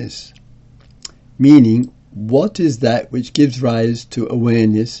awareness? Meaning, what is that which gives rise to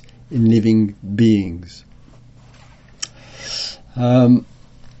awareness in living beings?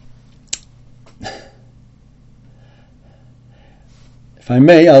 If I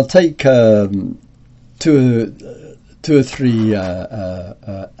may, I'll take two or three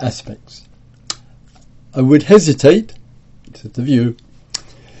aspects. I would hesitate, this is the view,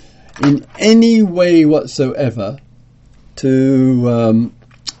 in any way whatsoever to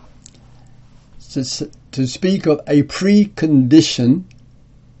speak of a precondition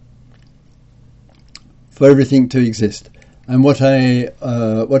for everything to exist. And what I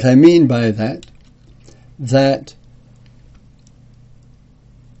mean by that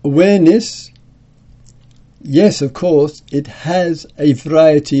awareness, yes, of course, it has a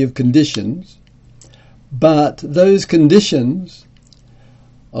variety of conditions, but those conditions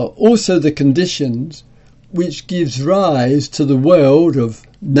are also the conditions which gives rise to the world of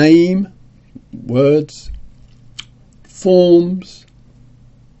name, words, forms,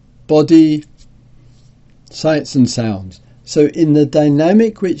 body, sights and sounds. So in the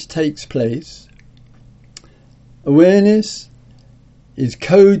dynamic which takes place, awareness is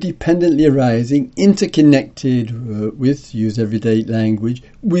codependently arising, interconnected with, use everyday language,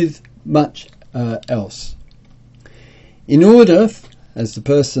 with much else. In order, as the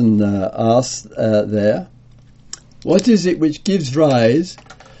person asked there, what is it which gives rise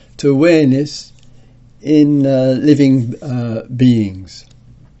to awareness in living beings?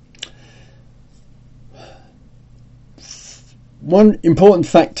 One important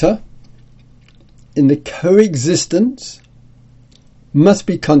factor in the coexistence must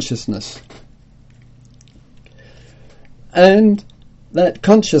be consciousness. And that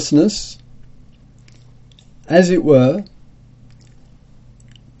consciousness, as it were,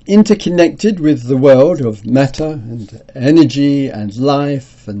 interconnected with the world of matter and energy and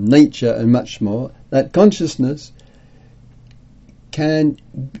life and nature and much more, that consciousness can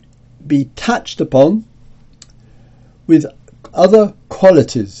be touched upon with other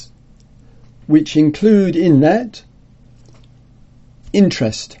qualities which include in that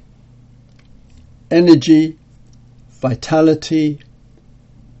interest, energy, vitality,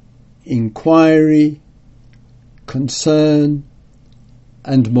 inquiry, concern,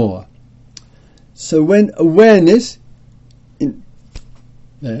 and more. So when awareness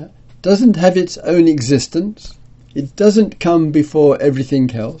doesn't have its own existence, it doesn't come before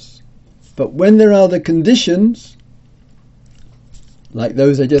everything else, but when there are the conditions, like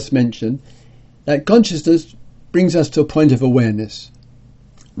those I just mentioned, that consciousness brings us to a point of awareness.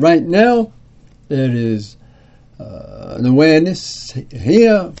 Right now, there is an awareness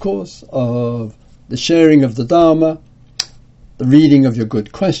here, of course, of the sharing of the Dharma, the reading of your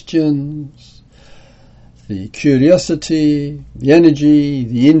good questions, the curiosity, the energy,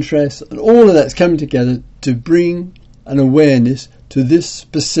 the interest, and all of that's coming together to bring an awareness to this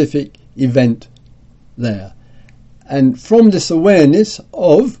specific event there. And from this awareness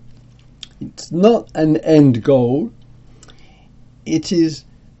of, it's not an end goal, it is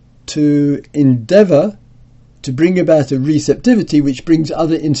to endeavour to bring about a receptivity which brings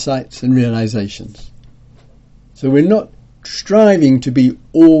other insights and realizations. So we're not striving to be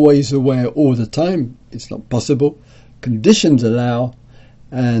always aware all the time. It's not possible. Conditions allow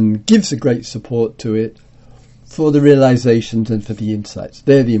and gives a great support to it for the realizations and for the insights.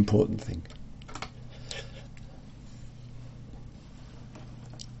 They're the important thing.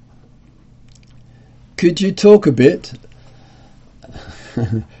 Could you talk a bit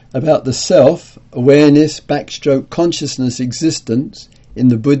about the self, awareness, backstroke, consciousness existence in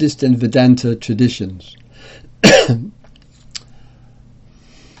the Buddhist and Vedanta traditions?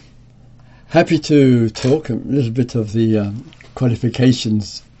 Happy to talk a little bit of the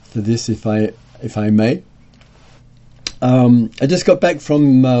qualifications for this, if I may. I just got back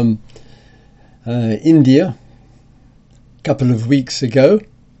from India a couple of weeks ago.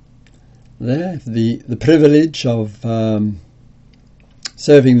 There, the privilege of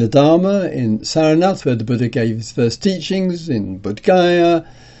serving the Dharma in Saranath, where the Buddha gave his first teachings, in Bodh Gaya,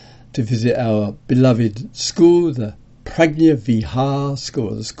 to visit our beloved school, the Prajna Vihar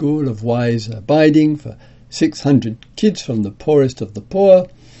school, the school of wise abiding for 600 kids from the poorest of the poor,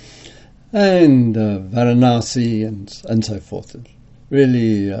 and Varanasi and so forth.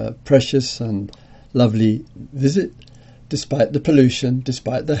 Really precious and lovely visit, despite the pollution,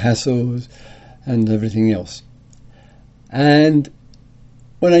 despite the hassles and everything else. And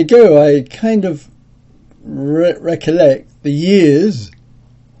when I go, I kind of recollect the years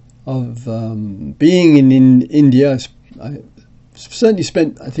of being in India. I certainly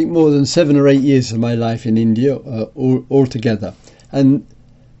spent, I think, more than 7 or 8 years of my life in India altogether. And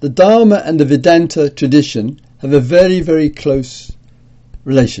the Dharma and the Vedanta tradition have a very, very close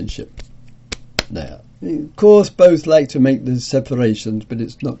relationship there. Of course, both like to make the separations, but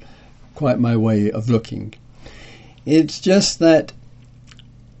it's not quite my way of looking. It's just that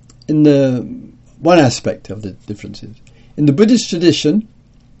in the one aspect of the differences, in the Buddhist tradition,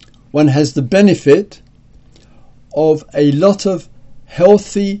 one has the benefit of a lot of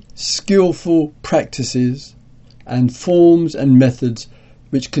healthy, skillful practices and forms and methods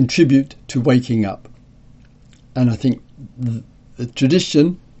which contribute to waking up. And I think the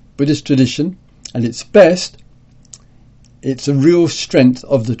tradition, Buddhist tradition, at its best, it's a real strength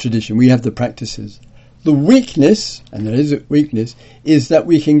of the tradition. We have the practices. The weakness, and there is a weakness, is that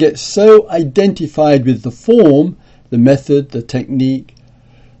we can get so identified with the form, the method, the technique,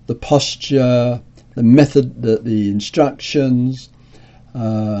 the posture, the method, the instructions,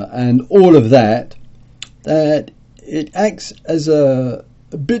 and all of that, that it acts as a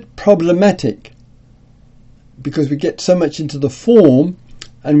bit problematic, because we get so much into the form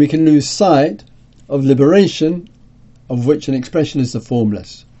and we can lose sight of liberation, of which an expression is the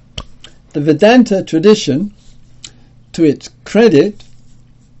formless. The Vedanta tradition, to its credit,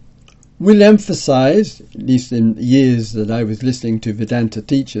 will emphasize, at least in years that I was listening to Vedanta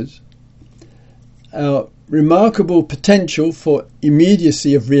teachers, our remarkable potential for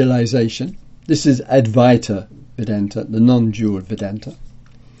immediacy of realization. This is Advaita Vedanta, the non-dual Vedanta.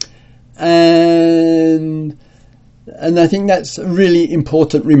 And I think that's a really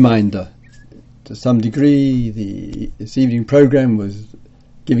important reminder. To some degree, this evening program was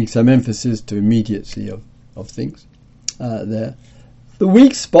giving some emphasis to immediacy of things there. The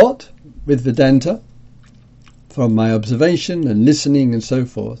weak spot with Vedanta, from my observation and listening and so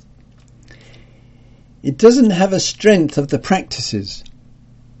forth, it doesn't have a strength of the practices.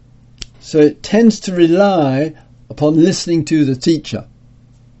 So it tends to rely upon listening to the teacher,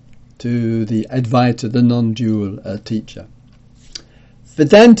 to the Advaita, the non-dual teacher.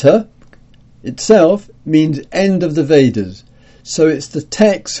 Vedanta itself means end of the Vedas. So it's the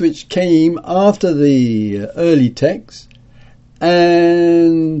texts which came after the early texts,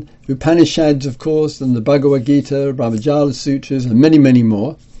 and Upanishads, of course, and the Bhagavad Gita, Brahmajala Sutras, and many, many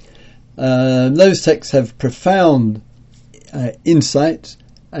more. Those texts have profound insights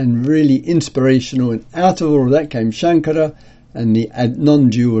and really inspirational, and out of all of that came Shankara and the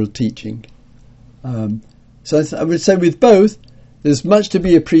non-dual teaching. So I would say with both, there's much to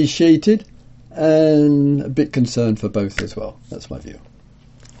be appreciated and a bit concerned for both as well. That's my view.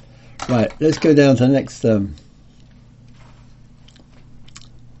 Right, let's go down to the next.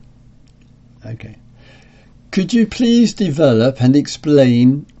 Okay. Could you please develop and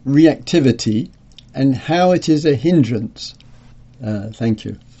explain reactivity and how it is a hindrance? Thank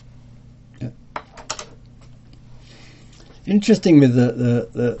you. Yeah. Interesting with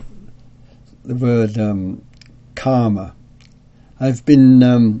the word karma. I've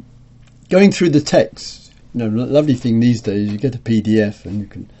been going through the text. Lovely thing these days, you get a PDF and you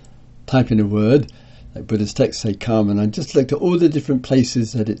can type in a word, like Buddha's texts say karma, and I just looked at all the different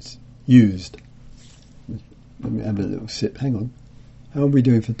places that it's used. Let me have a little sip. Hang on. How are we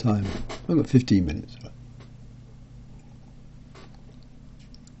doing for time? I've got 15 minutes.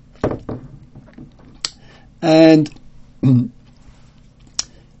 And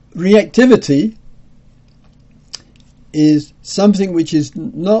reactivity is something which is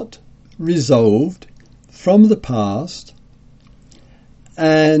not resolved from the past,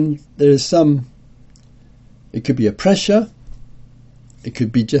 and there is it could be a pressure, it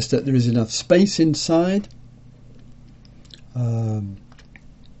could be just that there is enough space inside,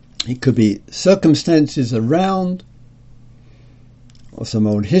 it could be circumstances around or some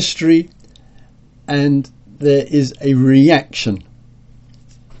old history, and there is a reaction,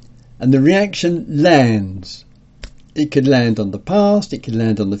 and the reaction lands. It could land on the past, it can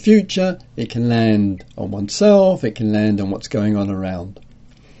land on the future, it can land on oneself, it can land on what's going on around.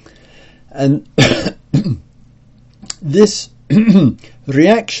 And this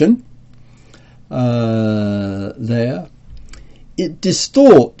reaction there, it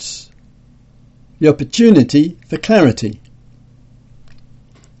distorts the opportunity for clarity.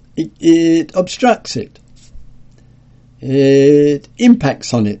 It obstructs it. It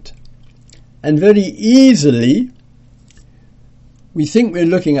impacts on it. And very easily, we think we're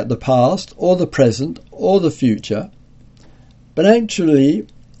looking at the past or the present or the future, but actually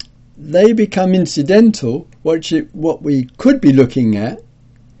they become incidental. What we could be looking at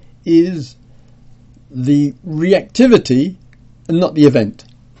is the reactivity and not the event.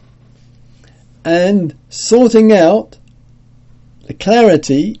 And sorting out the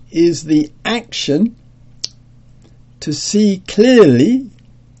clarity is the action to see clearly,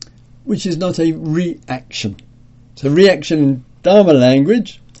 which is not a reaction. So reaction in Dharma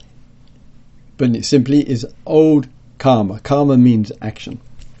language, but it simply is old karma. Karma means action,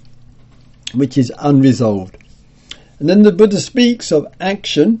 which is unresolved. And then the Buddha speaks of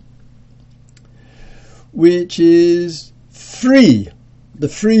action, which is free, the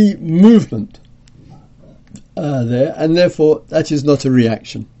free movement there, and therefore that is not a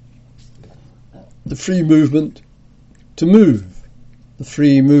reaction. The free movement to move, the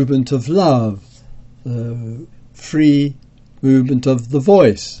free movement of love, the free movement of the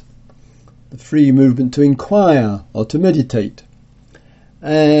voice, the free movement to inquire or to meditate.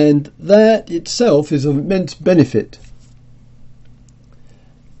 And that itself is of immense benefit,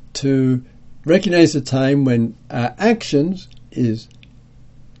 to recognize a time when our actions is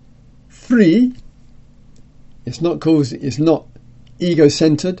free. It's not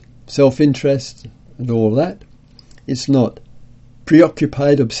ego-centered, self-interest and all that. It's not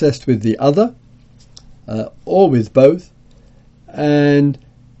preoccupied, obsessed with the other, or with both. And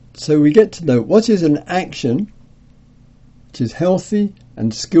so we get to know what is an action which is healthy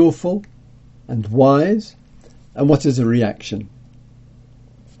and skillful and wise, and what is a reaction.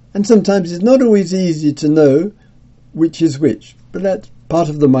 And sometimes it's not always easy to know which is which, but that's part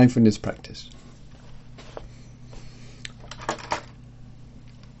of the mindfulness practice.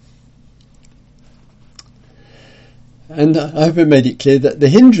 And I hope I made it clear that the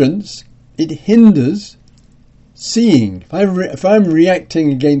hindrance, it hinders seeing. If I'm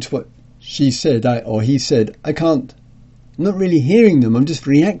reacting against what she said or he said, I'm not really hearing them, I'm just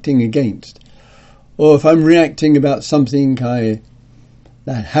reacting against. Or if I'm reacting about something that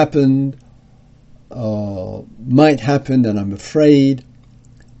happened or might happen and I'm afraid,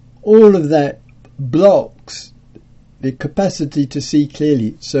 all of that blocks the capacity to see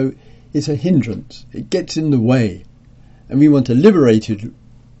clearly. So it's a hindrance. It gets in the way. And we want a liberated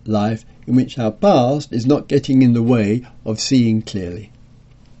life in which our past is not getting in the way of seeing clearly.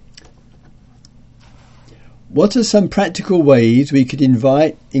 What are some practical ways we could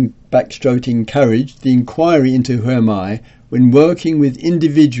encourage the inquiry into who am I when working with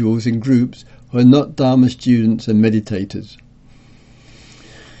individuals and groups who are not Dharma students and meditators?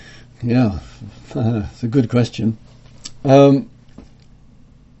 Yeah, it's a good question. The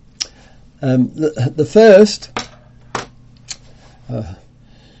first,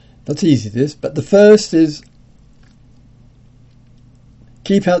 not easy this, but the first is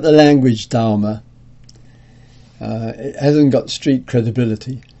keep out the language Dharma. It hasn't got street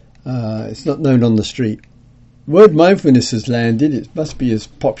credibility. It's not known on the street. The word mindfulness has landed. It must be as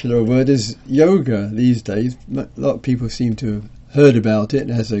popular a word as yoga these days. A lot of people seem to have heard about it.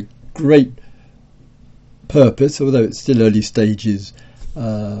 It has a great purpose, although it's still early stages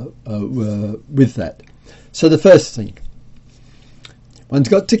with that. So the first thing, one's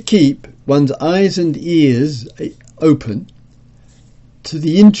got to keep one's eyes and ears open to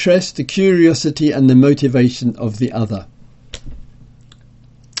the interest, the curiosity and the motivation of the other.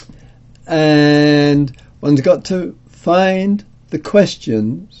 And one's got to find the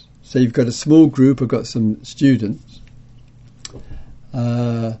questions. So you've got a small group, I've got some students,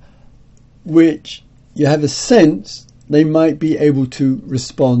 which you have a sense they might be able to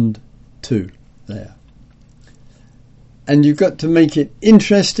respond to there. And you've got to make it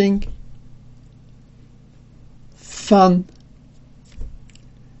interesting, fun,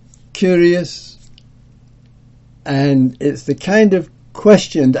 curious, and it's the kind of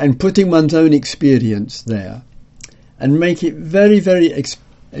question and putting one's own experience there and make it very, very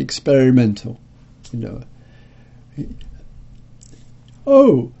experimental.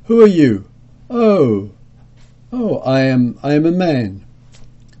 Oh, who are you? Oh, I am a man.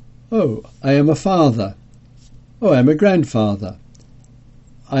 Oh, I am a father. Oh, I am a grandfather.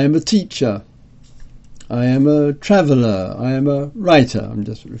 I am a teacher. I am a traveller. I am a writer. I'm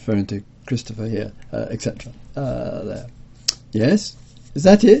just referring to Christopher here, etc. There. Yes? Is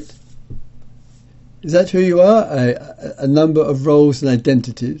that it? Is that who you are? A number of roles and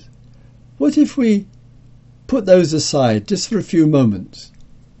identities. What if we put those aside just for a few moments?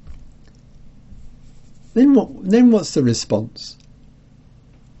 Then what's the response?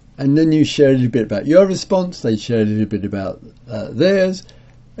 And then you share a little bit about your response, they share a little bit about theirs,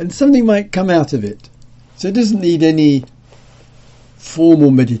 and something might come out of it. So it doesn't need any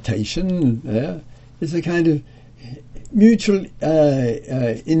formal meditation. It's a kind of mutual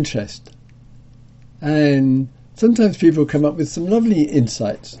interest. And sometimes people come up with some lovely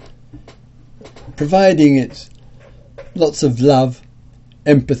insights, providing it's lots of love,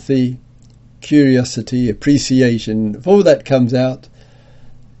 empathy, curiosity, appreciation. If all that comes out,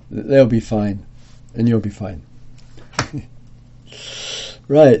 they'll be fine, and you'll be fine.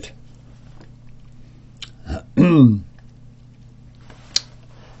 Right.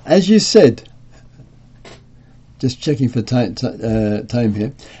 As you said, just checking for time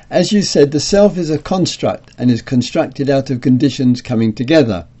here. As you said, the self is a construct and is constructed out of conditions coming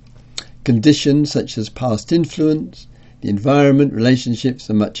together. Conditions such as past influence, the environment, relationships,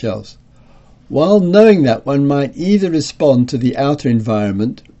 and much else. While knowing that, one might either respond to the outer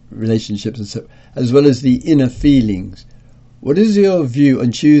environment, relationships, and so, as well as the inner feelings. What is your view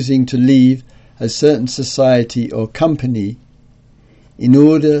on choosing to leave a certain society or company in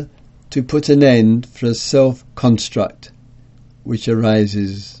order to put an end for a self-construct which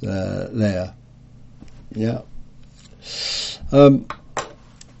arises there? Yeah.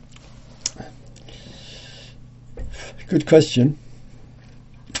 Good question.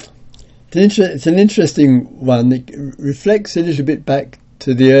 It's an interesting one. It reflects a little bit back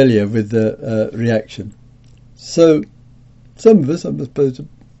to the earlier with the reaction. So, some of us, I suppose,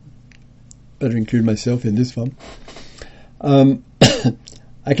 better include myself in this one.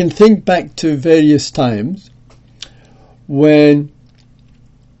 I can think back to various times when,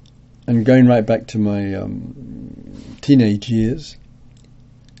 and going right back to my teenage years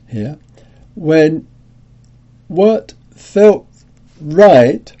here, when what felt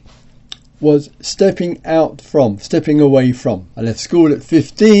right was stepping away from. I left school at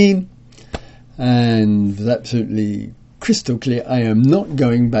 15 and was absolutely crystal clear I am not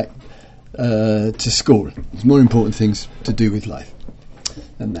going back to school. There's more important things to do with life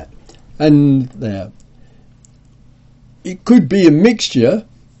than that. And there. It could be a mixture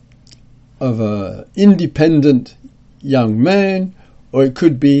of an independent young man, or it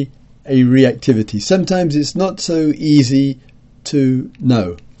could be a reactivity. Sometimes it's not so easy to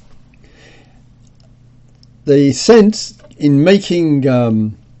know. The sense in making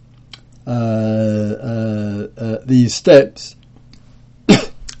these steps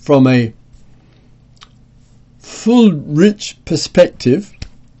from a full, rich perspective,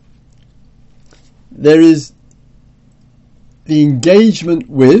 there is the engagement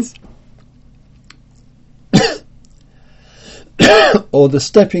with or the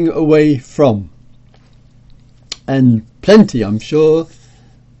stepping away from. And plenty, I'm sure,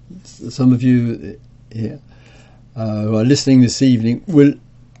 some of you here who are listening this evening will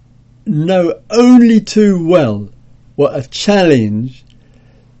know only too well what a challenge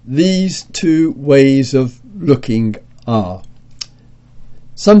these two ways of looking are.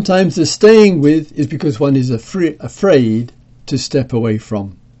 Sometimes the staying with is because one is afraid to step away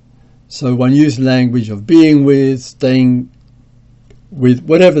from. So one uses language of being with, staying with,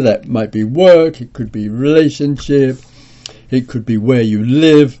 whatever that might be. Work, it could be relationship, it could be where you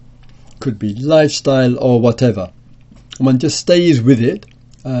live, it could be lifestyle or whatever. And one just stays with it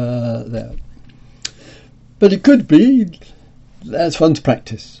there. But it could be that's one's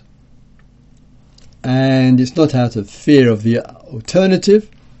practice. And it's not out of fear of the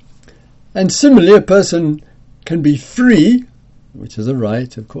alternative. And similarly, a person can be free, which is a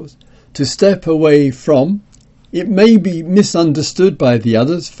right, of course, to step away from. It may be misunderstood by the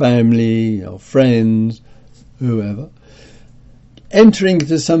others, family or friends, whoever, entering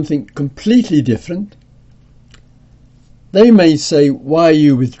into something completely different. They may say, why are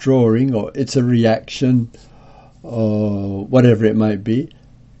you withdrawing? Or it's a reaction, or whatever it might be.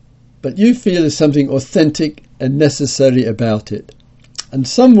 But you feel there's something authentic and necessary about it. And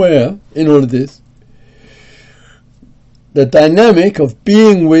somewhere in all of this, the dynamic of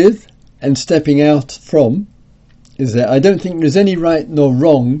being with and stepping out from is there. I don't think there's any right nor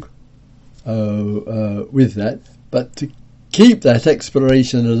wrong with that, but to keep that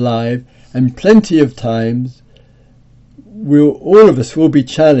exploration alive, and plenty of times all of us will be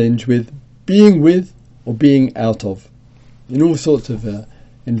challenged with being with or being out of, in all sorts of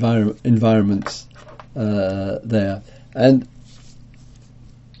environments there. And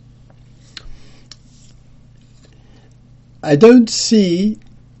I don't see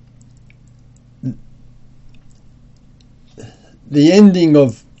the ending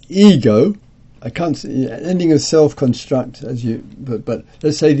of ego. I can't see the ending of self-construct, but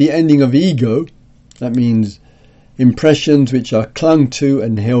let's say the ending of ego. That means impressions which are clung to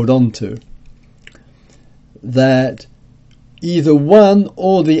and held on to. That either one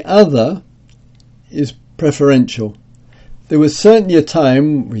or the other is preferential. There was certainly a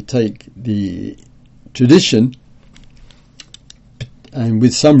time, we take the tradition, and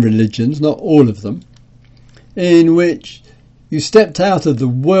with some religions, not all of them, in which you stepped out of the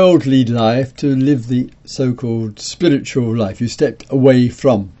worldly life to live the so-called spiritual life. You stepped away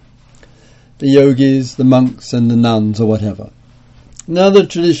from the yogis, the monks and the nuns or whatever. And other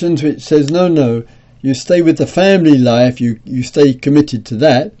traditions which says, no, you stay with the family life, you stay committed to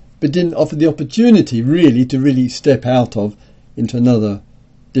that, but didn't offer the opportunity really to really step out of into another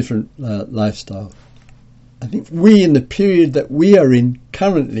different lifestyle. I think we, in the period that we are in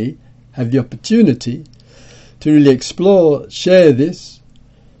currently, have the opportunity to really explore, share this,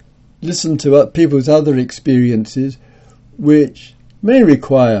 listen to people's other experiences, which may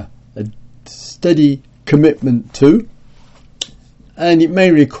require a steady commitment to, and it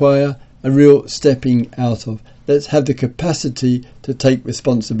may require a real stepping out of. Let's have the capacity to take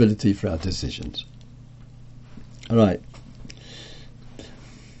responsibility for our decisions. All right.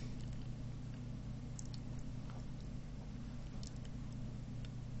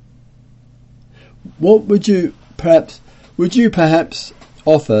 Would you perhaps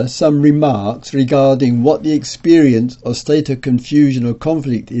offer some remarks regarding what the experience or state of confusion or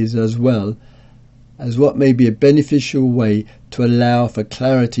conflict is, as well as what may be a beneficial way to allow for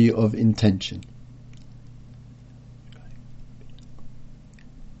clarity of intention?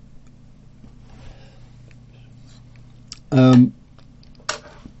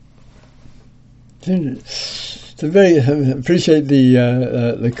 Appreciate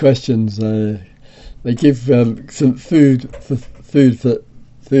the questions. They give some food for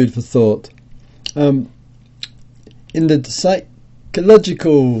thought. In the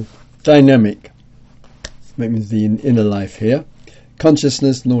psychological dynamic, that means the inner life here,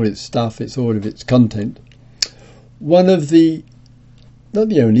 consciousness and all its stuff, it's all of its content. One of the, not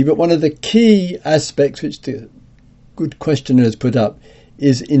the only, but one of the key aspects which the good questioner has put up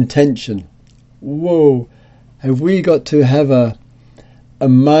is intention. Whoa, have we got to have a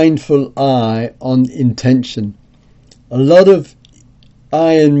mindful eye on intention? A lot of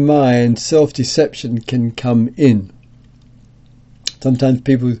I and my and self-deception can come in. Sometimes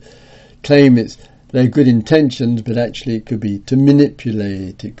people claim they're good intentions, but actually it could be to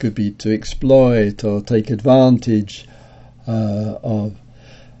manipulate, it could be to exploit or take advantage of.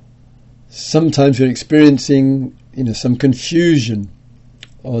 Sometimes we're experiencing, some confusion,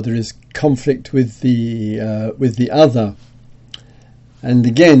 or there is conflict with the other. And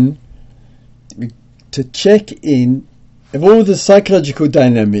again, to check in of all the psychological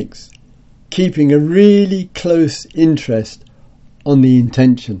dynamics, keeping a really close interest on the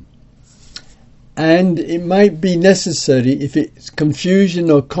intention. And it might be necessary, if it's confusion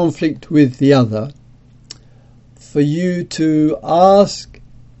or conflict with the other, for you to ask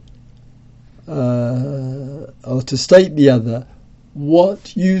or to state the other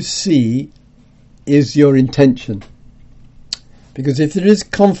what you see is your intention. Because if there is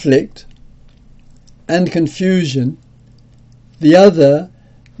conflict and confusion, the other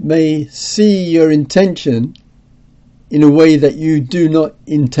may see your intention in a way that you do not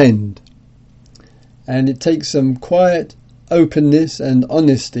intend. And it takes some quiet openness and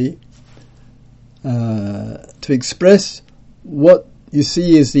honesty to express what you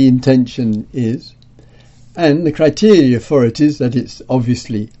see as the intention is. And the criteria for it is that it's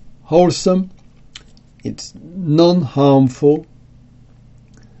obviously wholesome, it's non-harmful,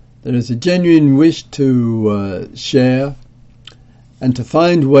 there is a genuine wish to share and to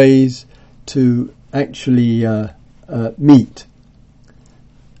find ways to actually meet.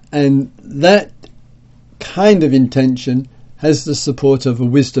 And that kind of intention has the support of a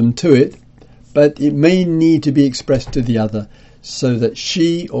wisdom to it, but it may need to be expressed to the other so that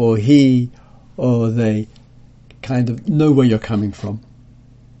she or he or they kind of know where you're coming from.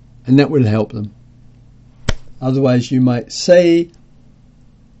 And that will help them. Otherwise you might say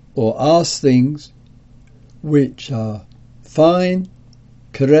or ask things which are fine,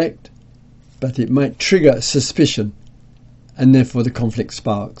 correct, but it might trigger suspicion, and therefore the conflict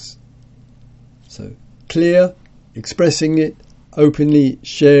sparks. So clear, expressing it, openly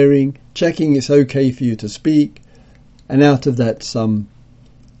sharing, checking it's okay for you to speak, and out of that some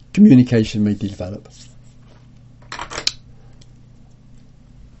communication may develop.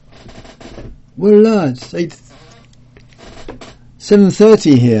 Well, lads,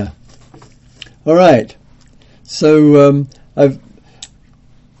 7:30 here. All right. So I've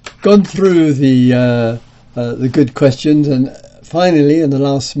gone through the good questions, and finally, in the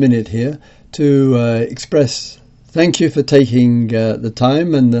last minute here, to express thank you for taking the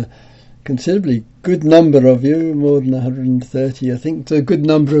time and the considerably good number of you, more than 130, I think, a good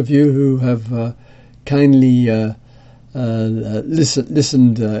number of you who have kindly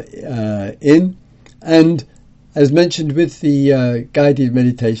listened in, and as mentioned with the guided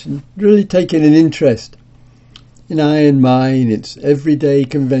meditation, really taken an interest in I and mine, its everyday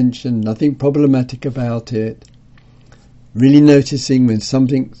convention, nothing problematic about it. Really noticing when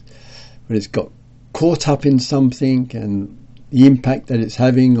it's got caught up in something and the impact that it's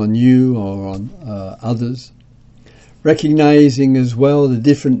having on you or on others. Recognizing as well the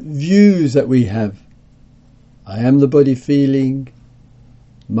different views that we have. I am the body feeling,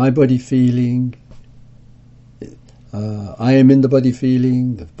 my body feeling, I am in the body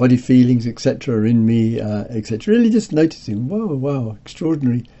feelings, etc. are in me, etc. Really just noticing, wow,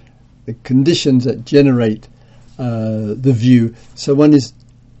 extraordinary, the conditions that generate the view. So one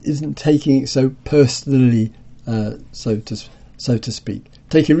isn't taking it so personally, so to speak.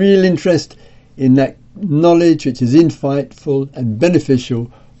 Take a real interest in that knowledge which is insightful and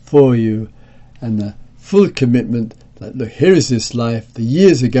beneficial for you, and the full commitment that, look, here is this life, the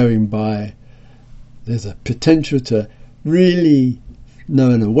years are going by, there's a potential to really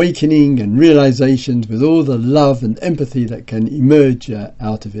know an awakening and realizations with all the love and empathy that can emerge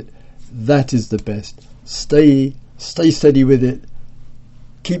out of it. That is the best. Stay steady with it.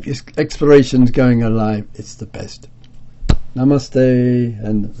 Keep your explorations going alive. It's the best. Namaste,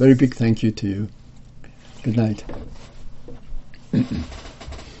 and a very big thank you to you. Good night.